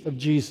sheath of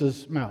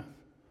Jesus' mouth.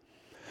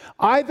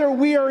 Either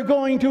we are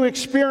going to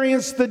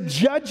experience the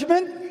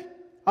judgment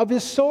of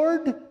his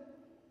sword,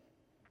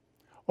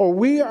 or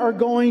we are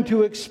going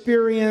to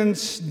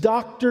experience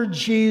Dr.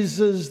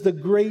 Jesus, the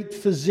great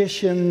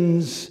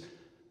physician's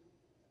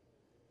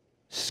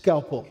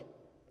scalpel,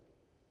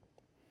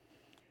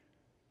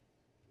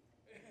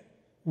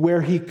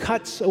 where he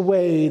cuts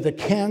away the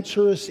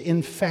cancerous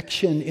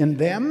infection in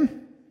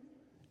them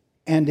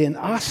and in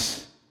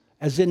us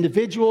as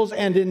individuals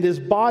and in this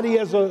body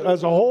as a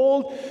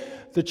whole,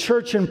 the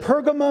church in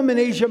Pergamum in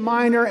Asia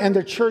Minor and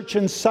the church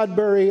in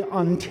Sudbury,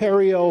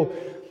 Ontario,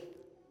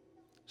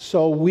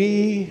 so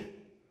we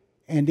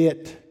and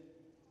it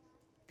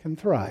can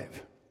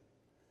thrive.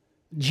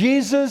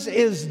 Jesus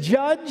is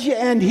judge,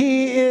 and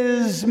he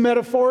is,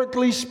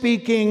 metaphorically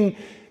speaking,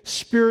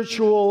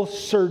 spiritual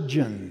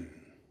surgeon.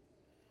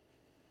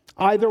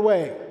 Either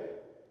way,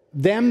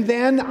 them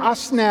then,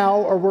 us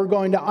now, or we're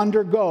going to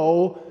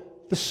undergo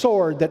the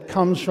sword that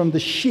comes from the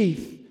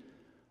sheath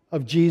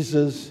of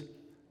Jesus'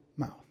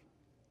 mouth.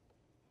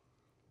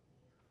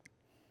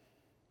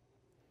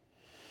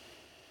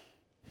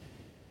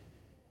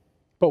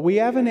 But we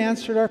haven't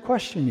answered our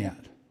question yet.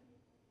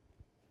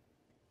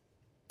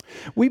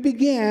 We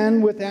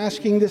began with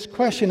asking this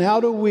question: how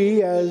do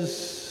we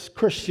as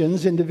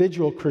Christians,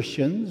 individual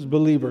Christians,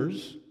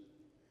 believers,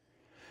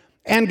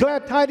 and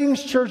Glad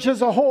Tidings Church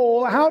as a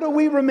whole, how do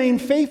we remain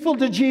faithful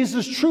to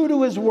Jesus, true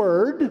to His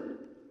Word,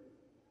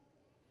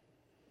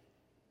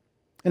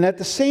 and at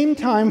the same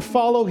time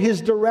follow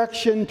His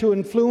direction to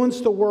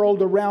influence the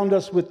world around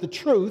us with the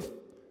truth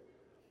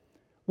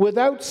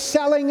without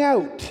selling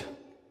out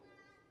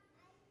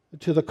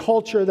to the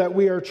culture that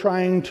we are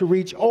trying to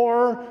reach?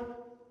 Or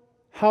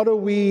how do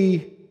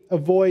we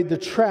avoid the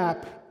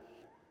trap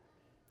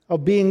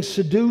of being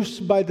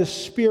seduced by the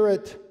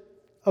spirit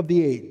of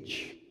the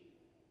age?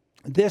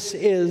 This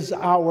is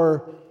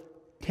our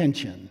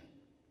tension.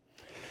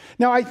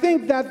 Now, I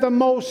think that the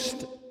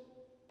most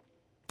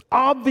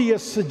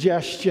obvious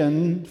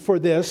suggestion for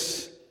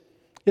this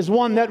is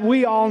one that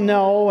we all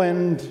know,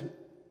 and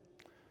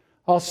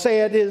I'll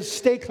say it is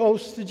stay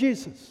close to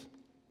Jesus.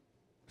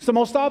 It's the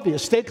most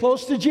obvious. Stay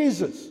close to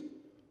Jesus.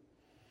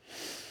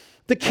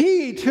 The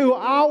key to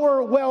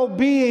our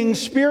well-being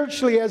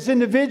spiritually as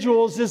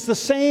individuals is the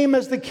same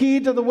as the key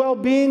to the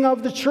well-being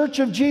of the Church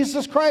of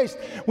Jesus Christ.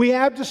 We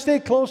have to stay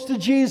close to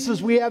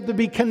Jesus. We have to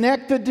be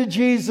connected to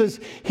Jesus.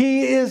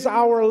 He is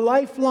our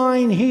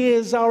lifeline. He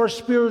is our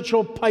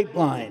spiritual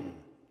pipeline.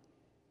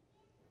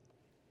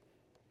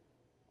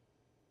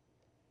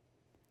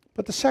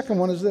 But the second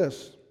one is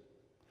this.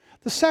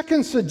 The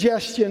second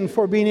suggestion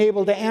for being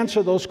able to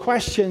answer those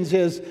questions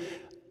is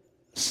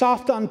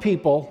soft on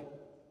people,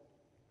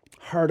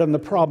 hard on the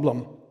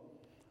problem.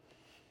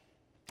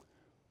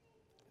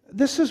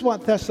 This is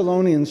what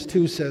Thessalonians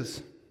 2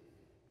 says.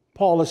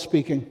 Paul is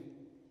speaking.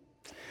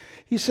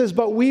 He says,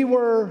 but we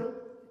were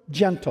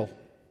gentle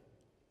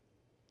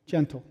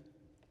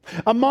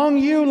among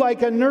you,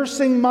 like a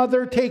nursing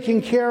mother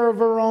taking care of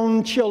her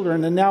own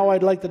children. And now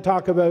I'd like to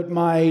talk about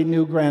my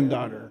new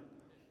granddaughter,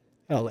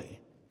 Ellie,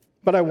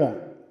 but I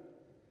won't.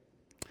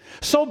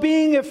 So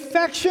being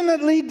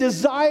affectionately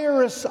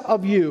desirous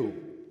of you,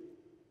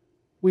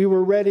 we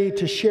were ready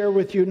to share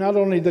with you not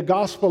only the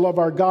gospel of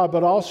our God,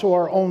 but also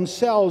our own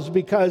selves,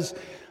 because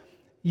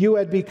you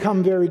had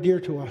become very dear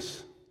to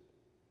us.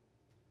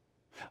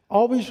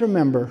 Always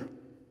remember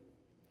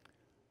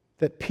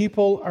that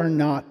people are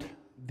not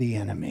the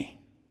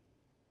enemy.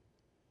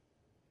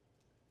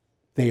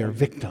 They are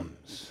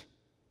victims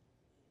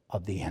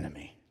of the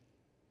enemy.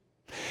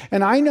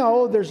 And I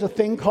know there's a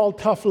thing called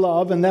tough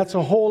love, and that's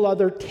a whole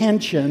other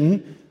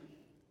tension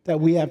that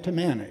we have to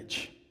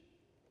manage.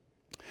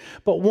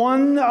 But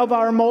one of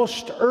our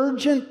most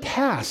urgent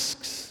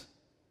tasks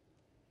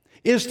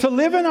is to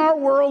live in our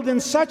world in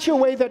such a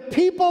way that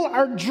people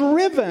are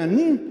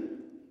driven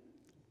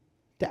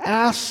to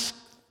ask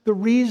the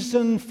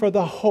reason for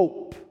the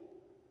hope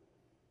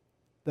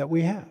that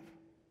we have.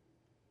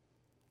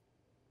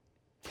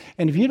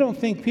 And if you don't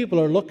think people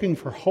are looking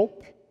for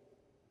hope,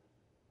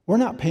 we're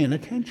not paying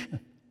attention.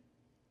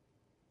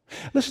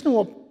 Listen to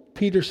what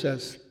Peter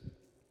says.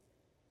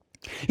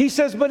 He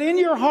says, but in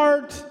your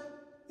hearts,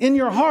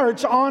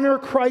 honor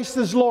Christ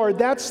as Lord.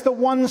 That's the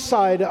one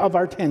side of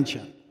our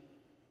tension.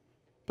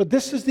 But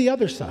this is the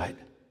other side.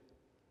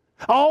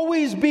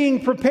 Always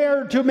being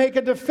prepared to make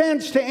a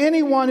defense to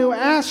anyone who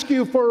asks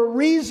you for a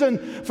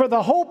reason for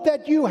the hope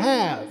that you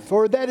have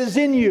or that is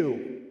in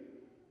you.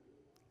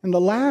 And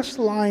the last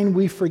line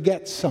we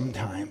forget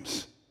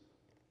sometimes.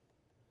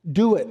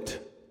 Do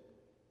it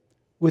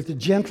with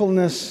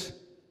gentleness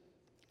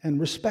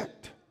and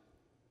respect.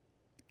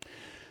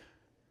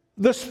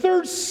 The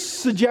third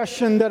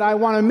suggestion that I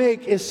want to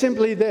make is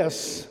simply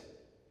this.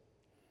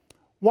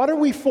 What are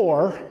we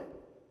for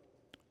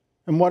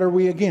and what are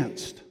we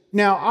against?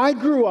 Now, I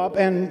grew up,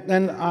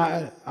 and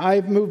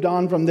I've moved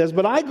on from this,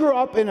 but I grew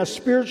up in a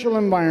spiritual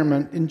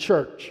environment in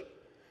church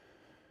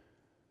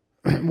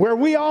where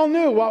we all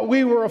knew what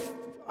we were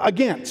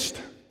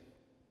against.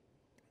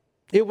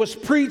 It was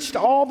preached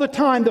all the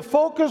time. The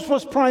focus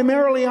was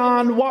primarily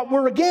on what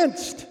we're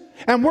against.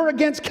 And we're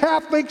against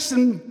Catholics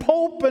and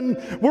Pope, and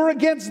we're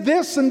against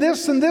this and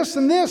this and this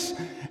and this.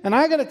 And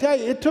I got to tell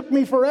you, it took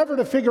me forever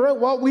to figure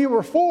out what we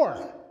were for.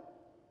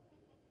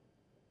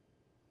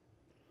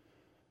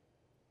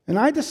 And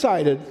I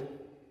decided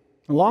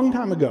a long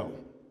time ago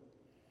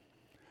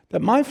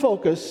that my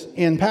focus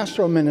in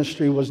pastoral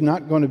ministry was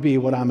not going to be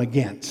what I'm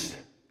against,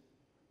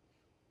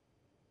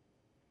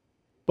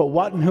 but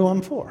what and who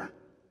I'm for.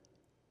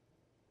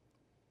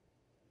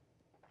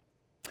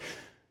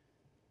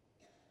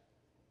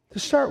 To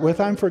start with,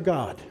 I'm for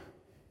God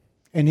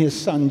and His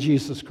Son,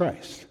 Jesus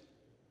Christ,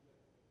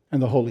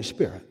 and the Holy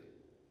Spirit.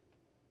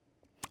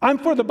 I'm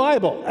for the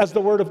Bible as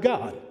the Word of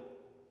God,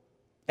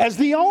 as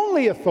the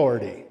only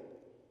authority.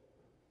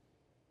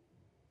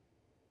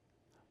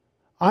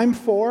 I'm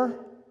for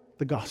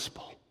the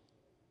gospel.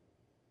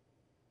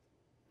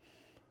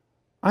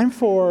 I'm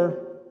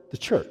for the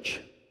church.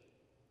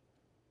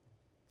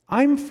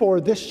 I'm for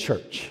this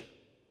church,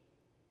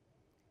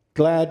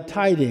 Glad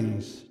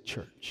Tidings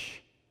Church.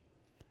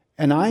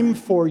 And I'm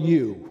for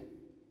you.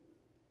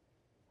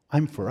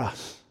 I'm for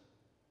us.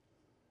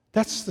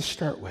 That's to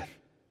start with.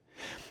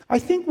 I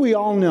think we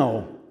all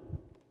know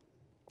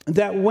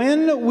that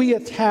when we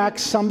attack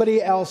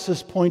somebody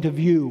else's point of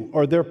view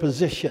or their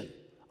position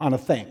on a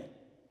thing,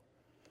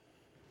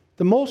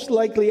 the most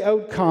likely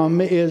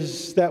outcome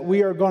is that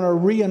we are going to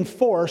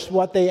reinforce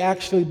what they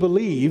actually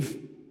believe,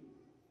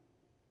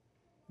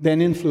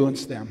 then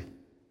influence them.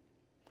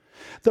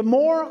 The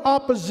more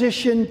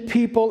opposition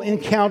people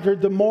encounter,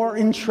 the more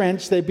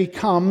entrenched they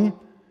become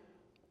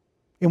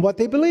in what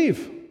they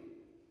believe.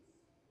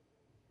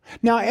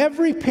 Now,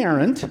 every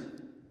parent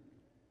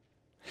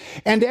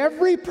and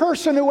every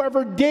person who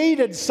ever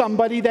dated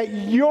somebody that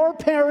your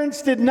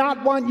parents did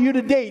not want you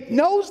to date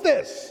knows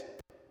this.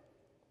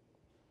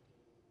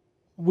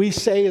 We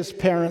say as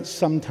parents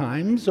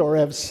sometimes, or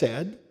have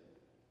said,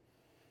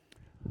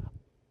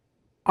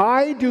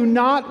 I do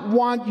not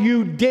want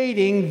you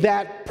dating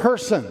that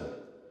person.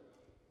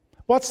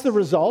 What's the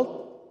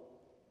result?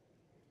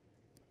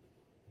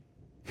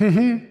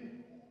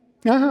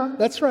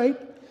 That's right.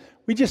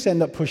 We just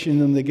end up pushing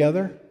them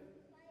together.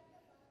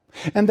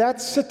 And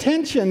that's a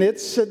tension.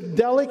 It's a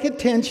delicate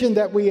tension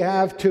that we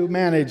have to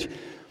manage.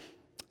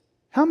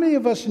 How many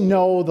of us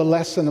know the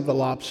lesson of the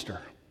lobster?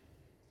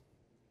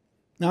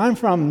 Now, I'm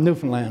from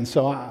Newfoundland,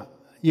 so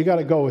you got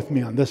to go with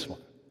me on this one.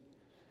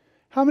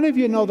 How many of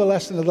you know the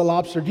lesson of the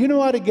lobster? Do you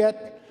know how to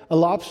get a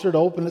lobster to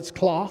open its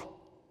claw? Do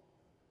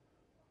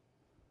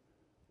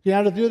you know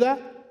how to do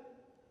that?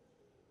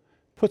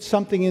 Put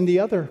something in the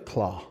other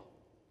claw,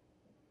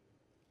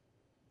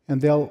 and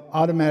they'll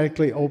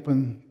automatically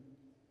open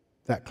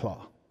that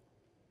claw.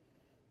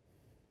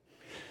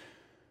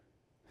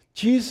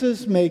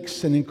 Jesus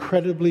makes an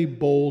incredibly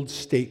bold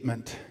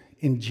statement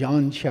in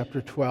John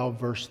chapter 12,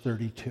 verse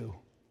 32,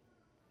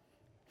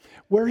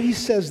 where he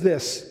says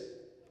this,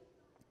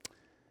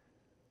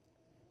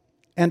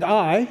 and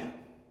I,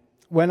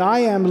 when I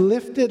am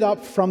lifted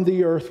up from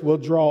the earth, will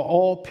draw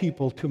all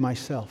people to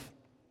myself.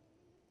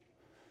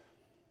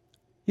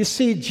 You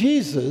see,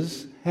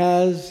 Jesus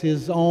has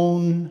his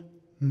own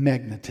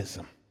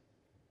magnetism.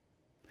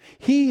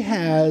 He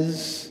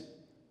has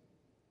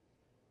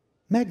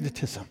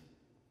magnetism.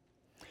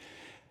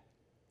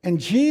 And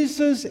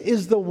Jesus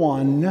is the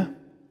one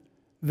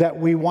that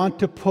we want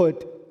to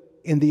put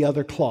in the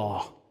other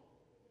claw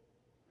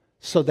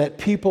so that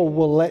people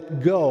will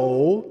let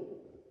go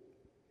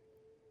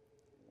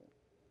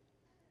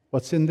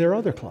what's in their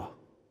other claw.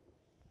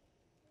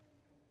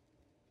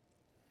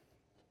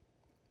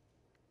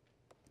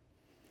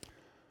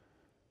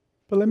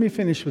 But let me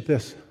finish with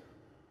this.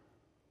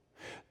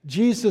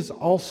 Jesus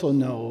also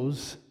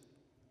knows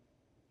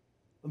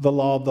the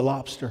law of the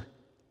lobster.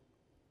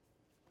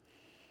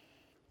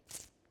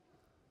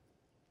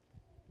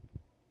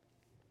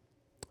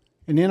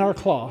 And in our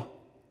claw,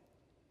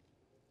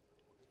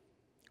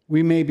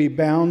 we may be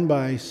bound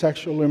by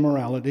sexual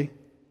immorality,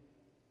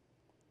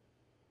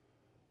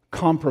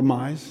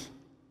 compromise.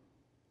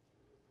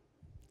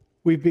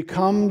 We've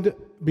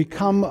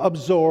become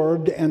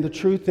absorbed, and the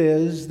truth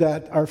is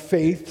that our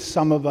faith,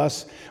 some of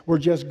us, we're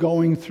just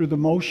going through the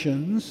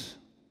motions.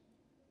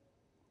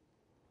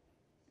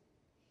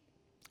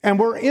 And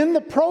we're in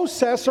the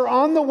process or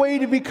on the way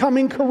to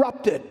becoming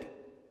corrupted.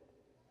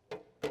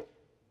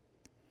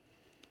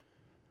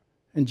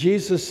 And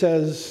Jesus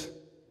says,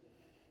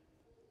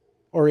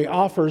 or he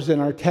offers in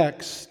our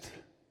text,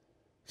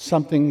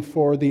 something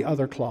for the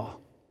other claw.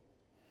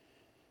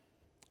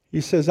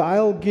 He says,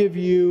 I'll give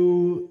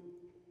you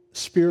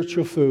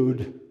spiritual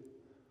food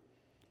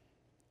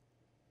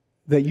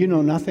that you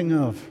know nothing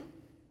of,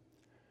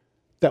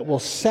 that will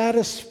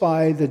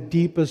satisfy the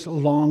deepest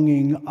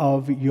longing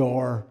of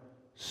your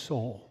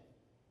soul.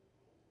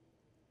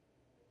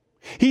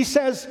 He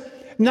says,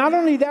 not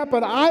only that,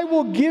 but I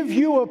will give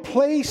you a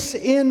place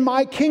in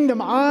my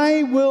kingdom.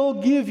 I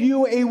will give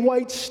you a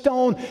white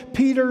stone.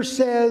 Peter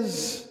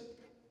says,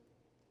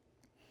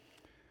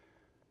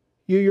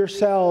 you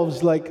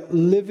yourselves, like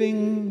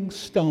living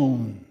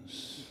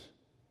stones,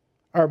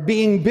 are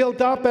being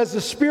built up as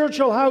a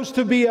spiritual house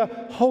to be a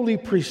holy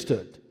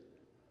priesthood,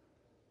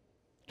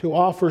 to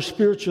offer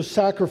spiritual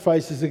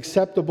sacrifices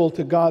acceptable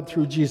to God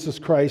through Jesus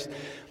Christ.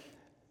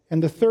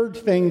 And the third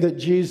thing that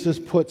Jesus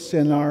puts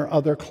in our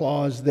other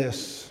claw is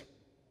this.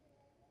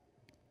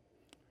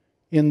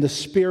 In the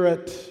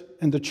spirit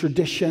and the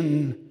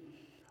tradition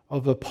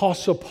of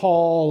Apostle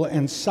Paul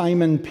and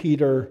Simon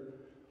Peter,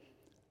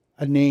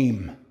 a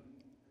name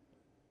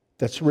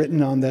that's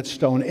written on that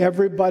stone.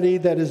 Everybody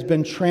that has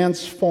been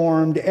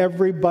transformed,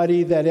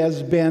 everybody that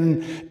has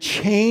been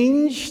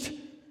changed,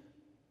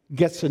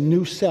 gets a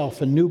new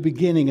self, a new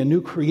beginning, a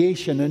new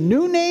creation, a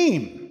new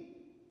name.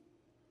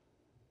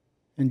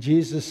 And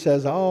Jesus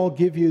says, I'll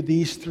give you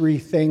these three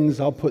things.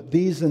 I'll put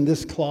these in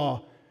this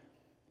claw.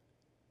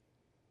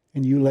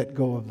 And you let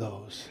go of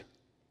those.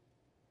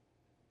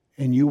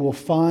 And you will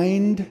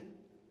find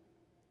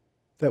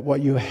that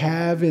what you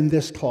have in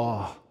this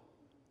claw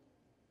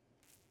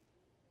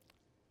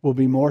will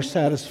be more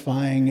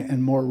satisfying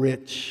and more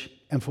rich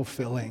and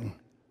fulfilling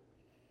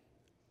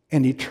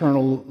and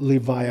eternally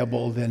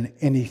viable than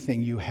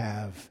anything you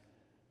have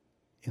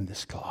in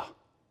this claw.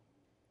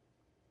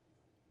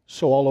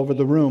 So all over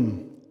the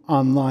room,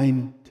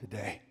 online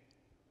today,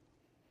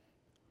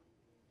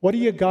 What do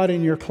you got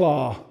in your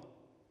claw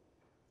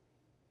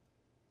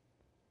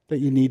that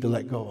you need to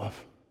let go of?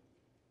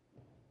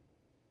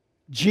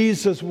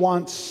 Jesus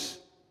wants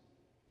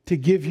to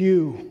give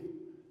you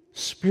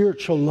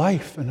spiritual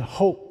life and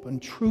hope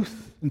and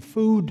truth and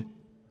food.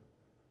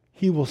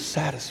 He will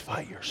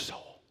satisfy your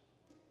soul.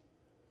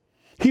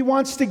 He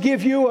wants to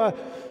give you a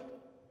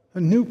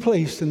new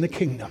place in the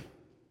kingdom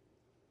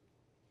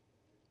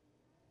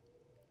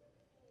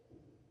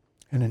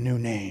and a new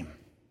name.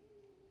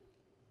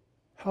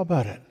 How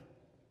about it?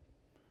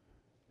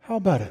 How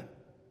about it?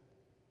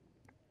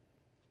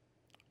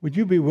 Would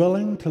you be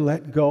willing to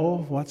let go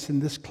of what's in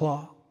this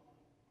claw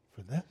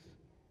for this?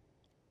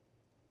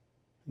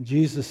 And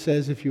Jesus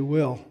says, if you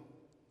will,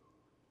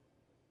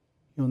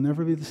 you'll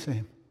never be the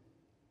same.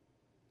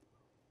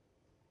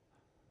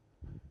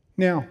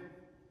 Now,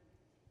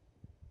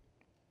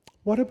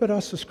 what about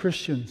us as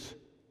Christians?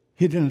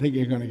 You didn't think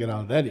you were going to get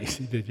out of that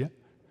easy, did you?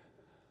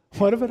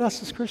 What about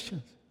us as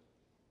Christians?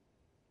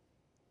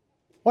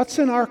 What's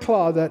in our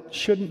claw that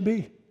shouldn't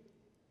be?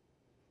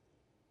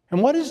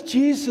 And what is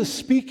Jesus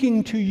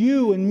speaking to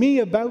you and me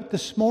about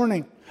this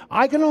morning?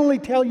 I can only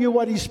tell you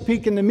what he's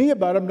speaking to me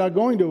about. I'm not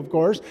going to, of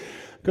course,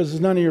 because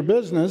it's none of your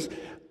business.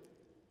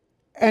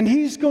 And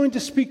he's going to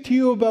speak to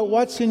you about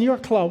what's in your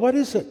claw. What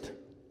is it?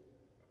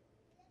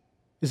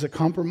 Is it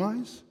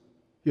compromise?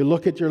 You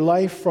look at your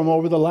life from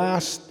over the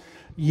last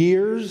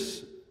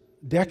years,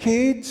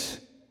 decades.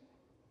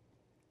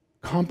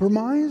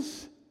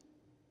 Compromise?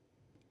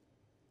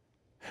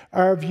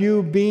 Have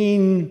you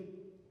been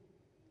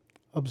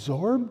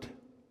absorbed?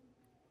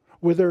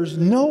 Where there's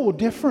no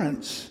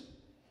difference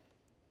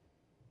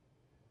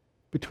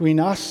between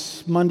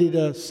us Monday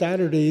to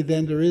Saturday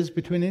than there is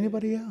between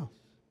anybody else.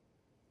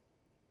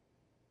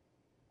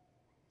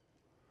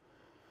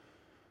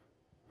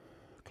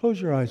 Close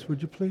your eyes,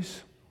 would you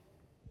please?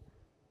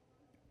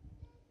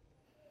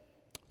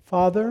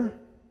 Father,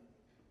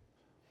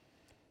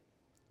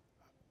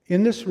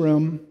 in this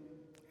room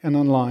and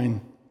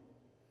online,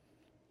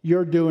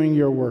 you're doing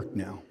your work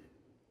now.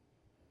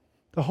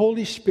 The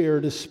Holy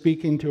Spirit is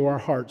speaking to our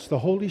hearts. The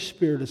Holy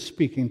Spirit is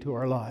speaking to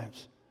our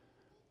lives.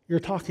 You're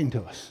talking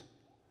to us.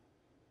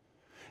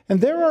 And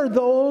there are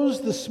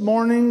those this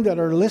morning that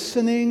are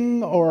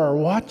listening or are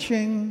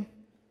watching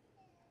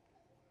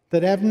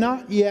that have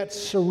not yet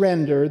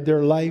surrendered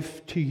their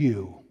life to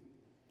you.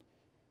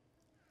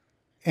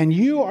 And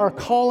you are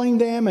calling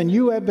them, and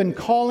you have been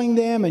calling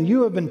them, and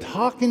you have been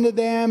talking to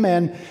them,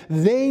 and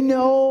they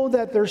know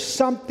that there's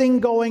something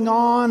going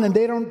on, and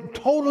they don't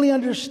totally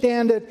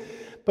understand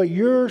it. But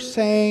you're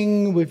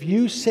saying, if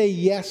you say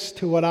yes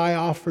to what I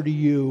offer to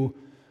you,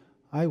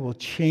 I will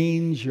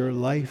change your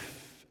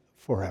life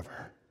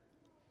forever.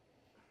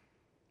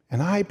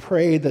 And I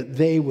pray that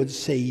they would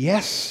say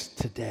yes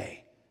today.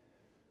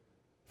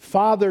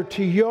 Father,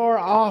 to your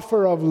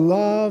offer of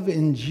love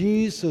in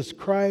Jesus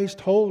Christ,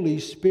 Holy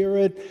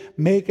Spirit,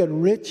 make it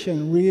rich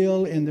and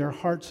real in their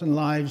hearts and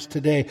lives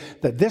today,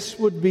 that this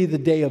would be the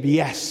day of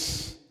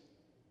yes.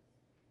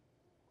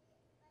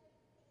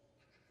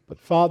 But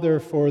Father,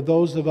 for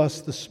those of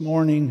us this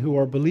morning who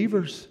are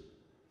believers,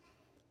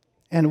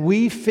 and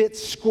we fit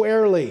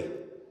squarely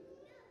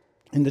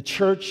in the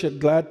church at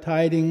Glad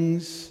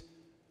Tidings,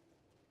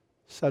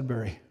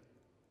 Sudbury.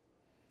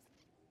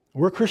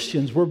 We're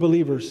Christians, we're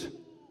believers.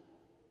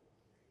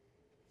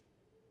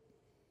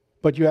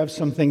 But you have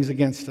some things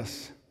against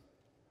us.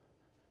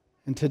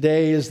 And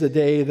today is the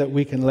day that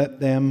we can let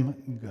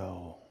them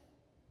go.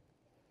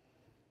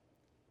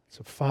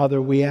 So, Father,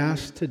 we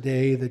ask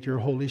today that your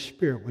Holy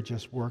Spirit would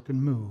just work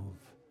and move.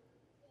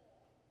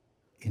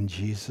 In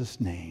Jesus'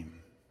 name.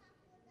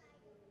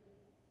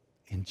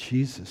 In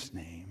Jesus'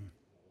 name.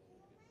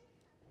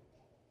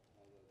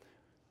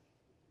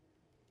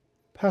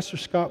 Pastor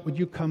Scott, would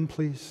you come,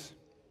 please?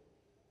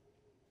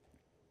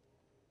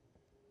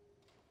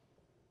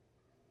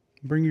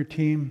 Bring your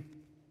team.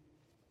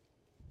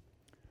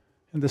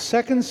 And the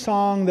second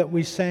song that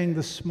we sang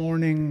this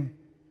morning,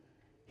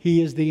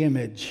 He is the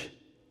image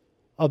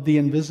of the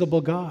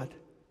invisible God.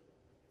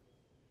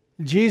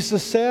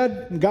 Jesus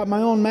said, got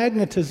my own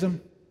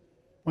magnetism,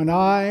 when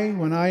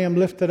I am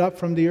lifted up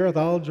from the earth,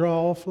 I'll draw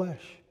all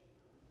flesh.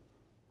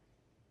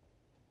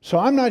 So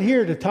I'm not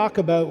here to talk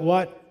about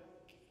what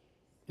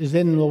is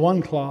in the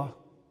one claw.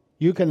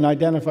 You can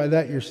identify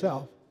that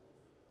yourself.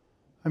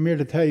 I'm here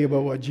to tell you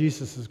about what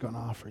Jesus is going to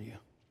offer you.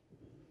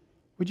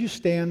 Would you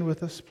stand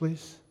with us,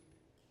 please?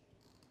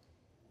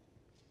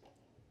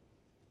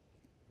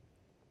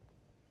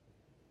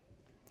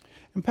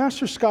 And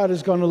Pastor Scott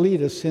is going to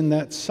lead us in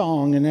that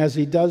song, and as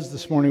he does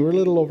this morning, we're a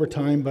little over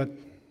time, but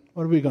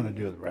what are we going to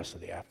do the rest of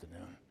the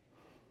afternoon?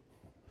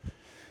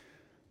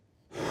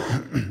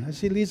 As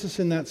he leads us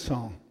in that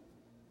song,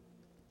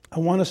 I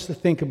want us to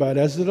think about,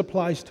 as it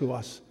applies to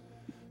us,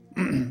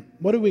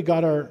 what do we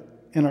got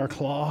in our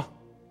claw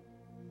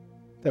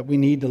that we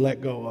need to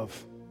let go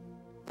of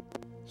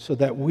so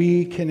that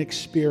we can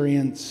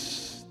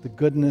experience the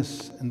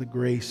goodness and the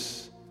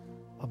grace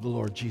of the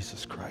Lord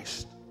Jesus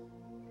Christ.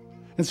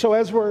 And so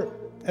as we're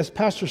as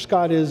Pastor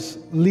Scott is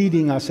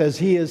leading us, as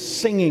he is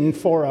singing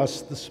for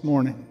us this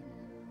morning,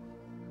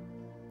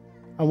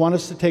 I want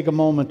us to take a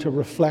moment to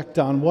reflect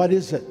on what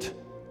is it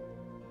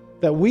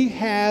that we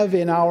have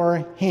in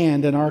our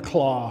hand, in our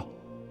claw,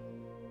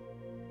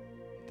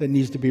 that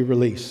needs to be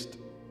released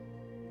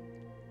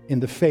in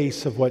the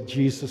face of what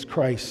Jesus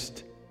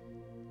Christ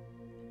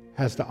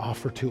has to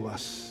offer to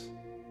us.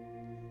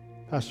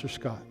 Pastor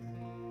Scott.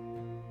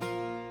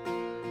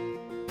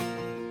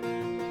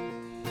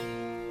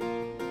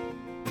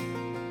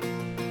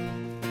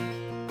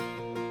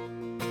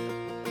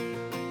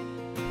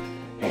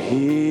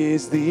 He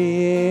is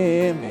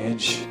the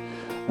image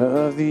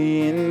of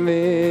the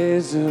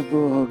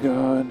invisible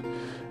God,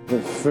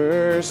 the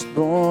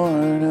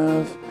firstborn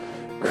of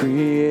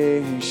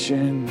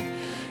creation.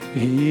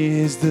 He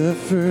is the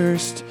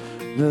first,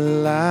 the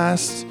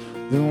last,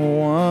 the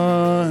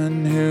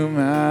one who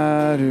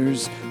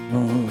matters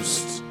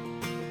most.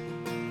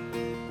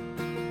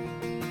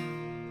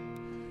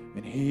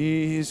 And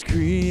He is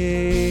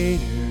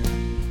creator,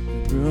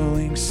 the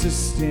ruling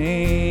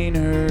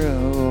sustainer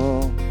of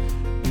all.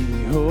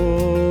 He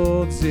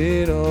holds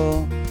it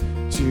all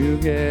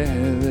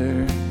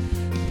together.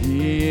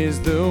 He is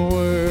the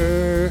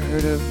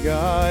Word of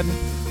God,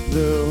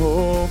 the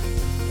hope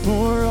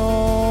for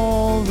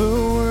all the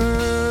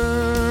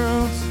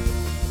world.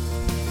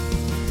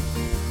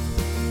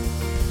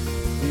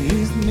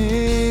 His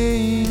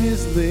name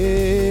is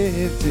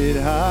lifted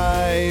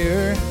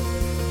higher.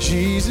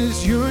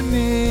 Jesus, your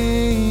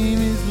name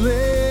is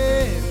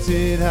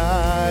lifted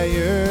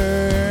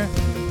higher.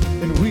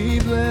 And we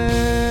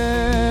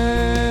bless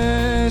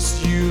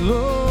you,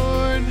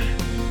 Lord,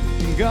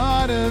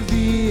 God of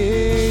the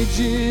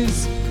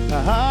ages,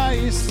 the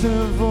highest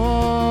of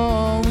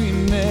all. We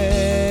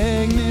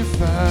magnify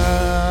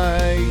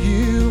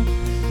you.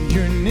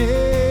 Your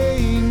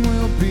name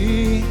will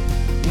be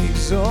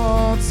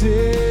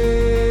exalted,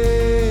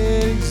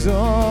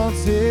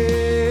 exalted.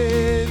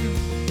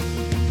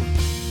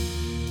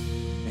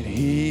 And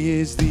He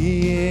is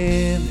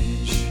the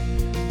image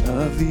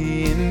of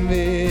the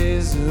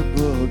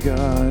invisible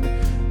God,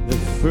 the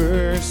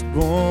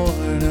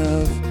firstborn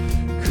of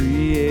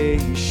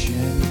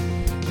creation.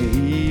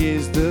 He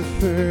is the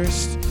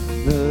first,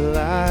 the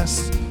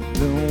last,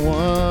 the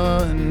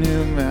one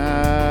who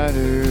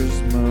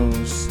matters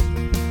most.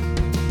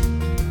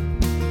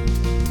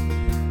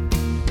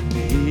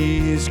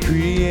 He is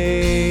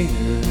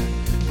creator,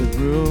 the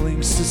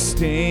ruling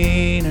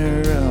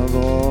sustainer of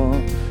all.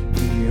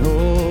 He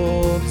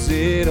holds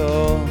it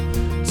all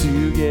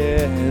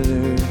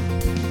together.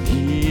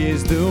 He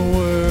is the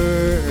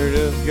Word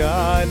of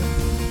God,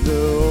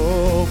 the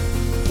hope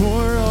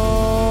for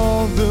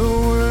all the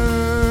world.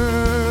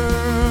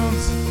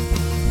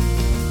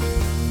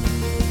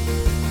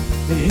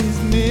 His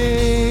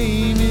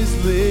name is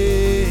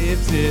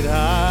lifted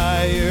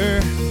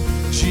higher.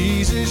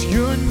 Jesus,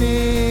 your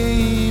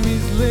name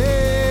is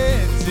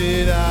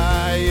lifted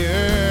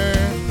higher.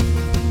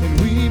 And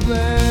we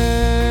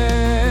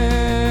bless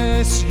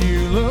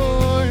you,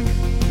 Lord,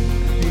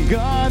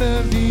 God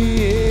of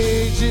the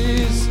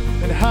ages,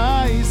 and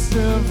highest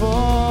of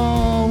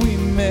all. We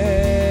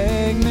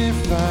magnify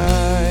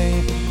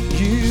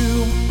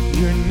you.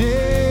 Your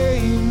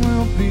name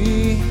will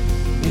be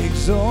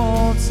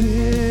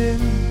exalted,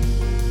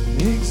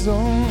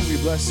 exalted. We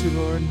bless you,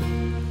 Lord,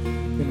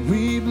 and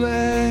we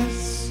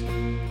bless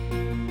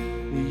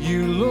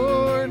you,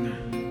 Lord,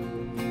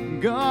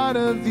 God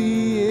of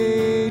the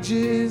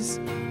ages,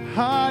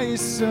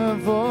 highest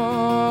of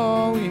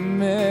all. We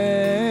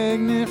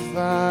magnify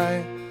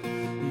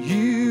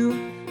you.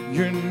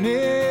 Your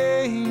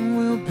name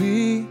will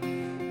be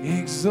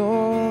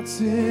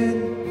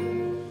exalted,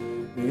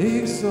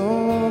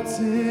 exalted.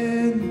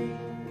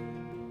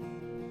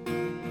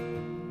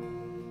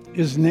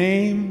 His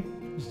name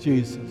is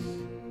Jesus.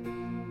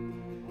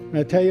 And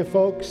I tell you,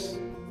 folks,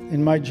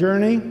 in my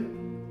journey,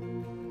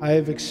 I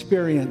have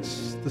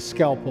experienced the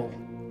scalpel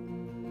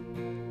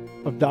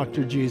of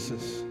Dr.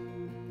 Jesus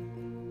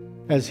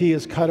as He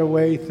has cut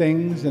away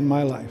things in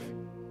my life.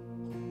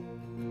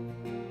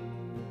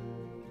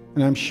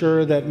 And I'm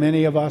sure that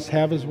many of us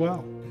have as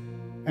well,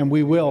 and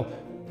we will.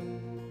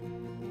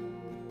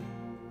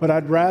 But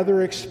I'd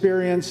rather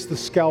experience the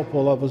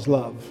scalpel of His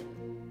love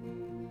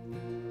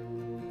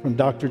from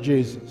Dr.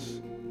 Jesus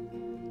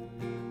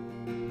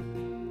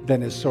than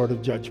His sword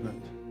of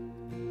judgment.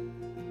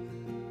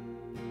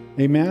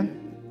 Amen?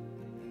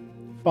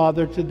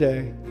 Father,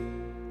 today,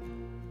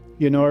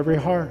 you know every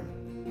heart.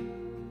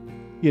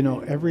 You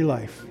know every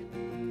life.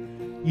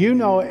 You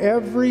know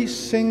every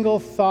single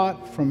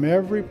thought from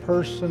every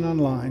person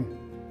online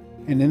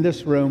and in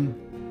this room,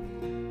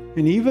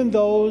 and even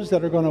those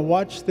that are going to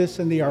watch this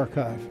in the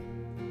archive.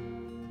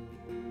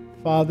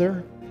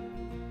 Father,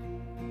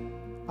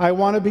 I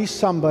want to be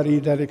somebody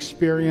that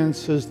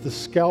experiences the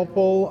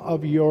scalpel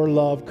of your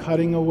love,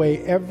 cutting away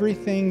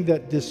everything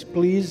that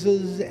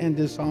displeases and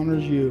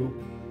dishonors you,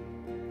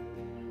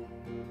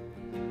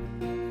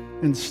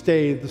 and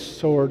stay the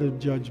sword of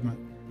judgment.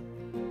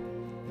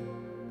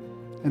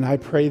 And I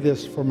pray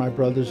this for my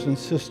brothers and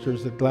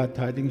sisters at Glad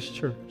Tidings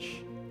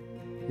Church.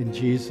 In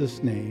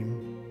Jesus'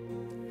 name,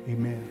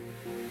 amen.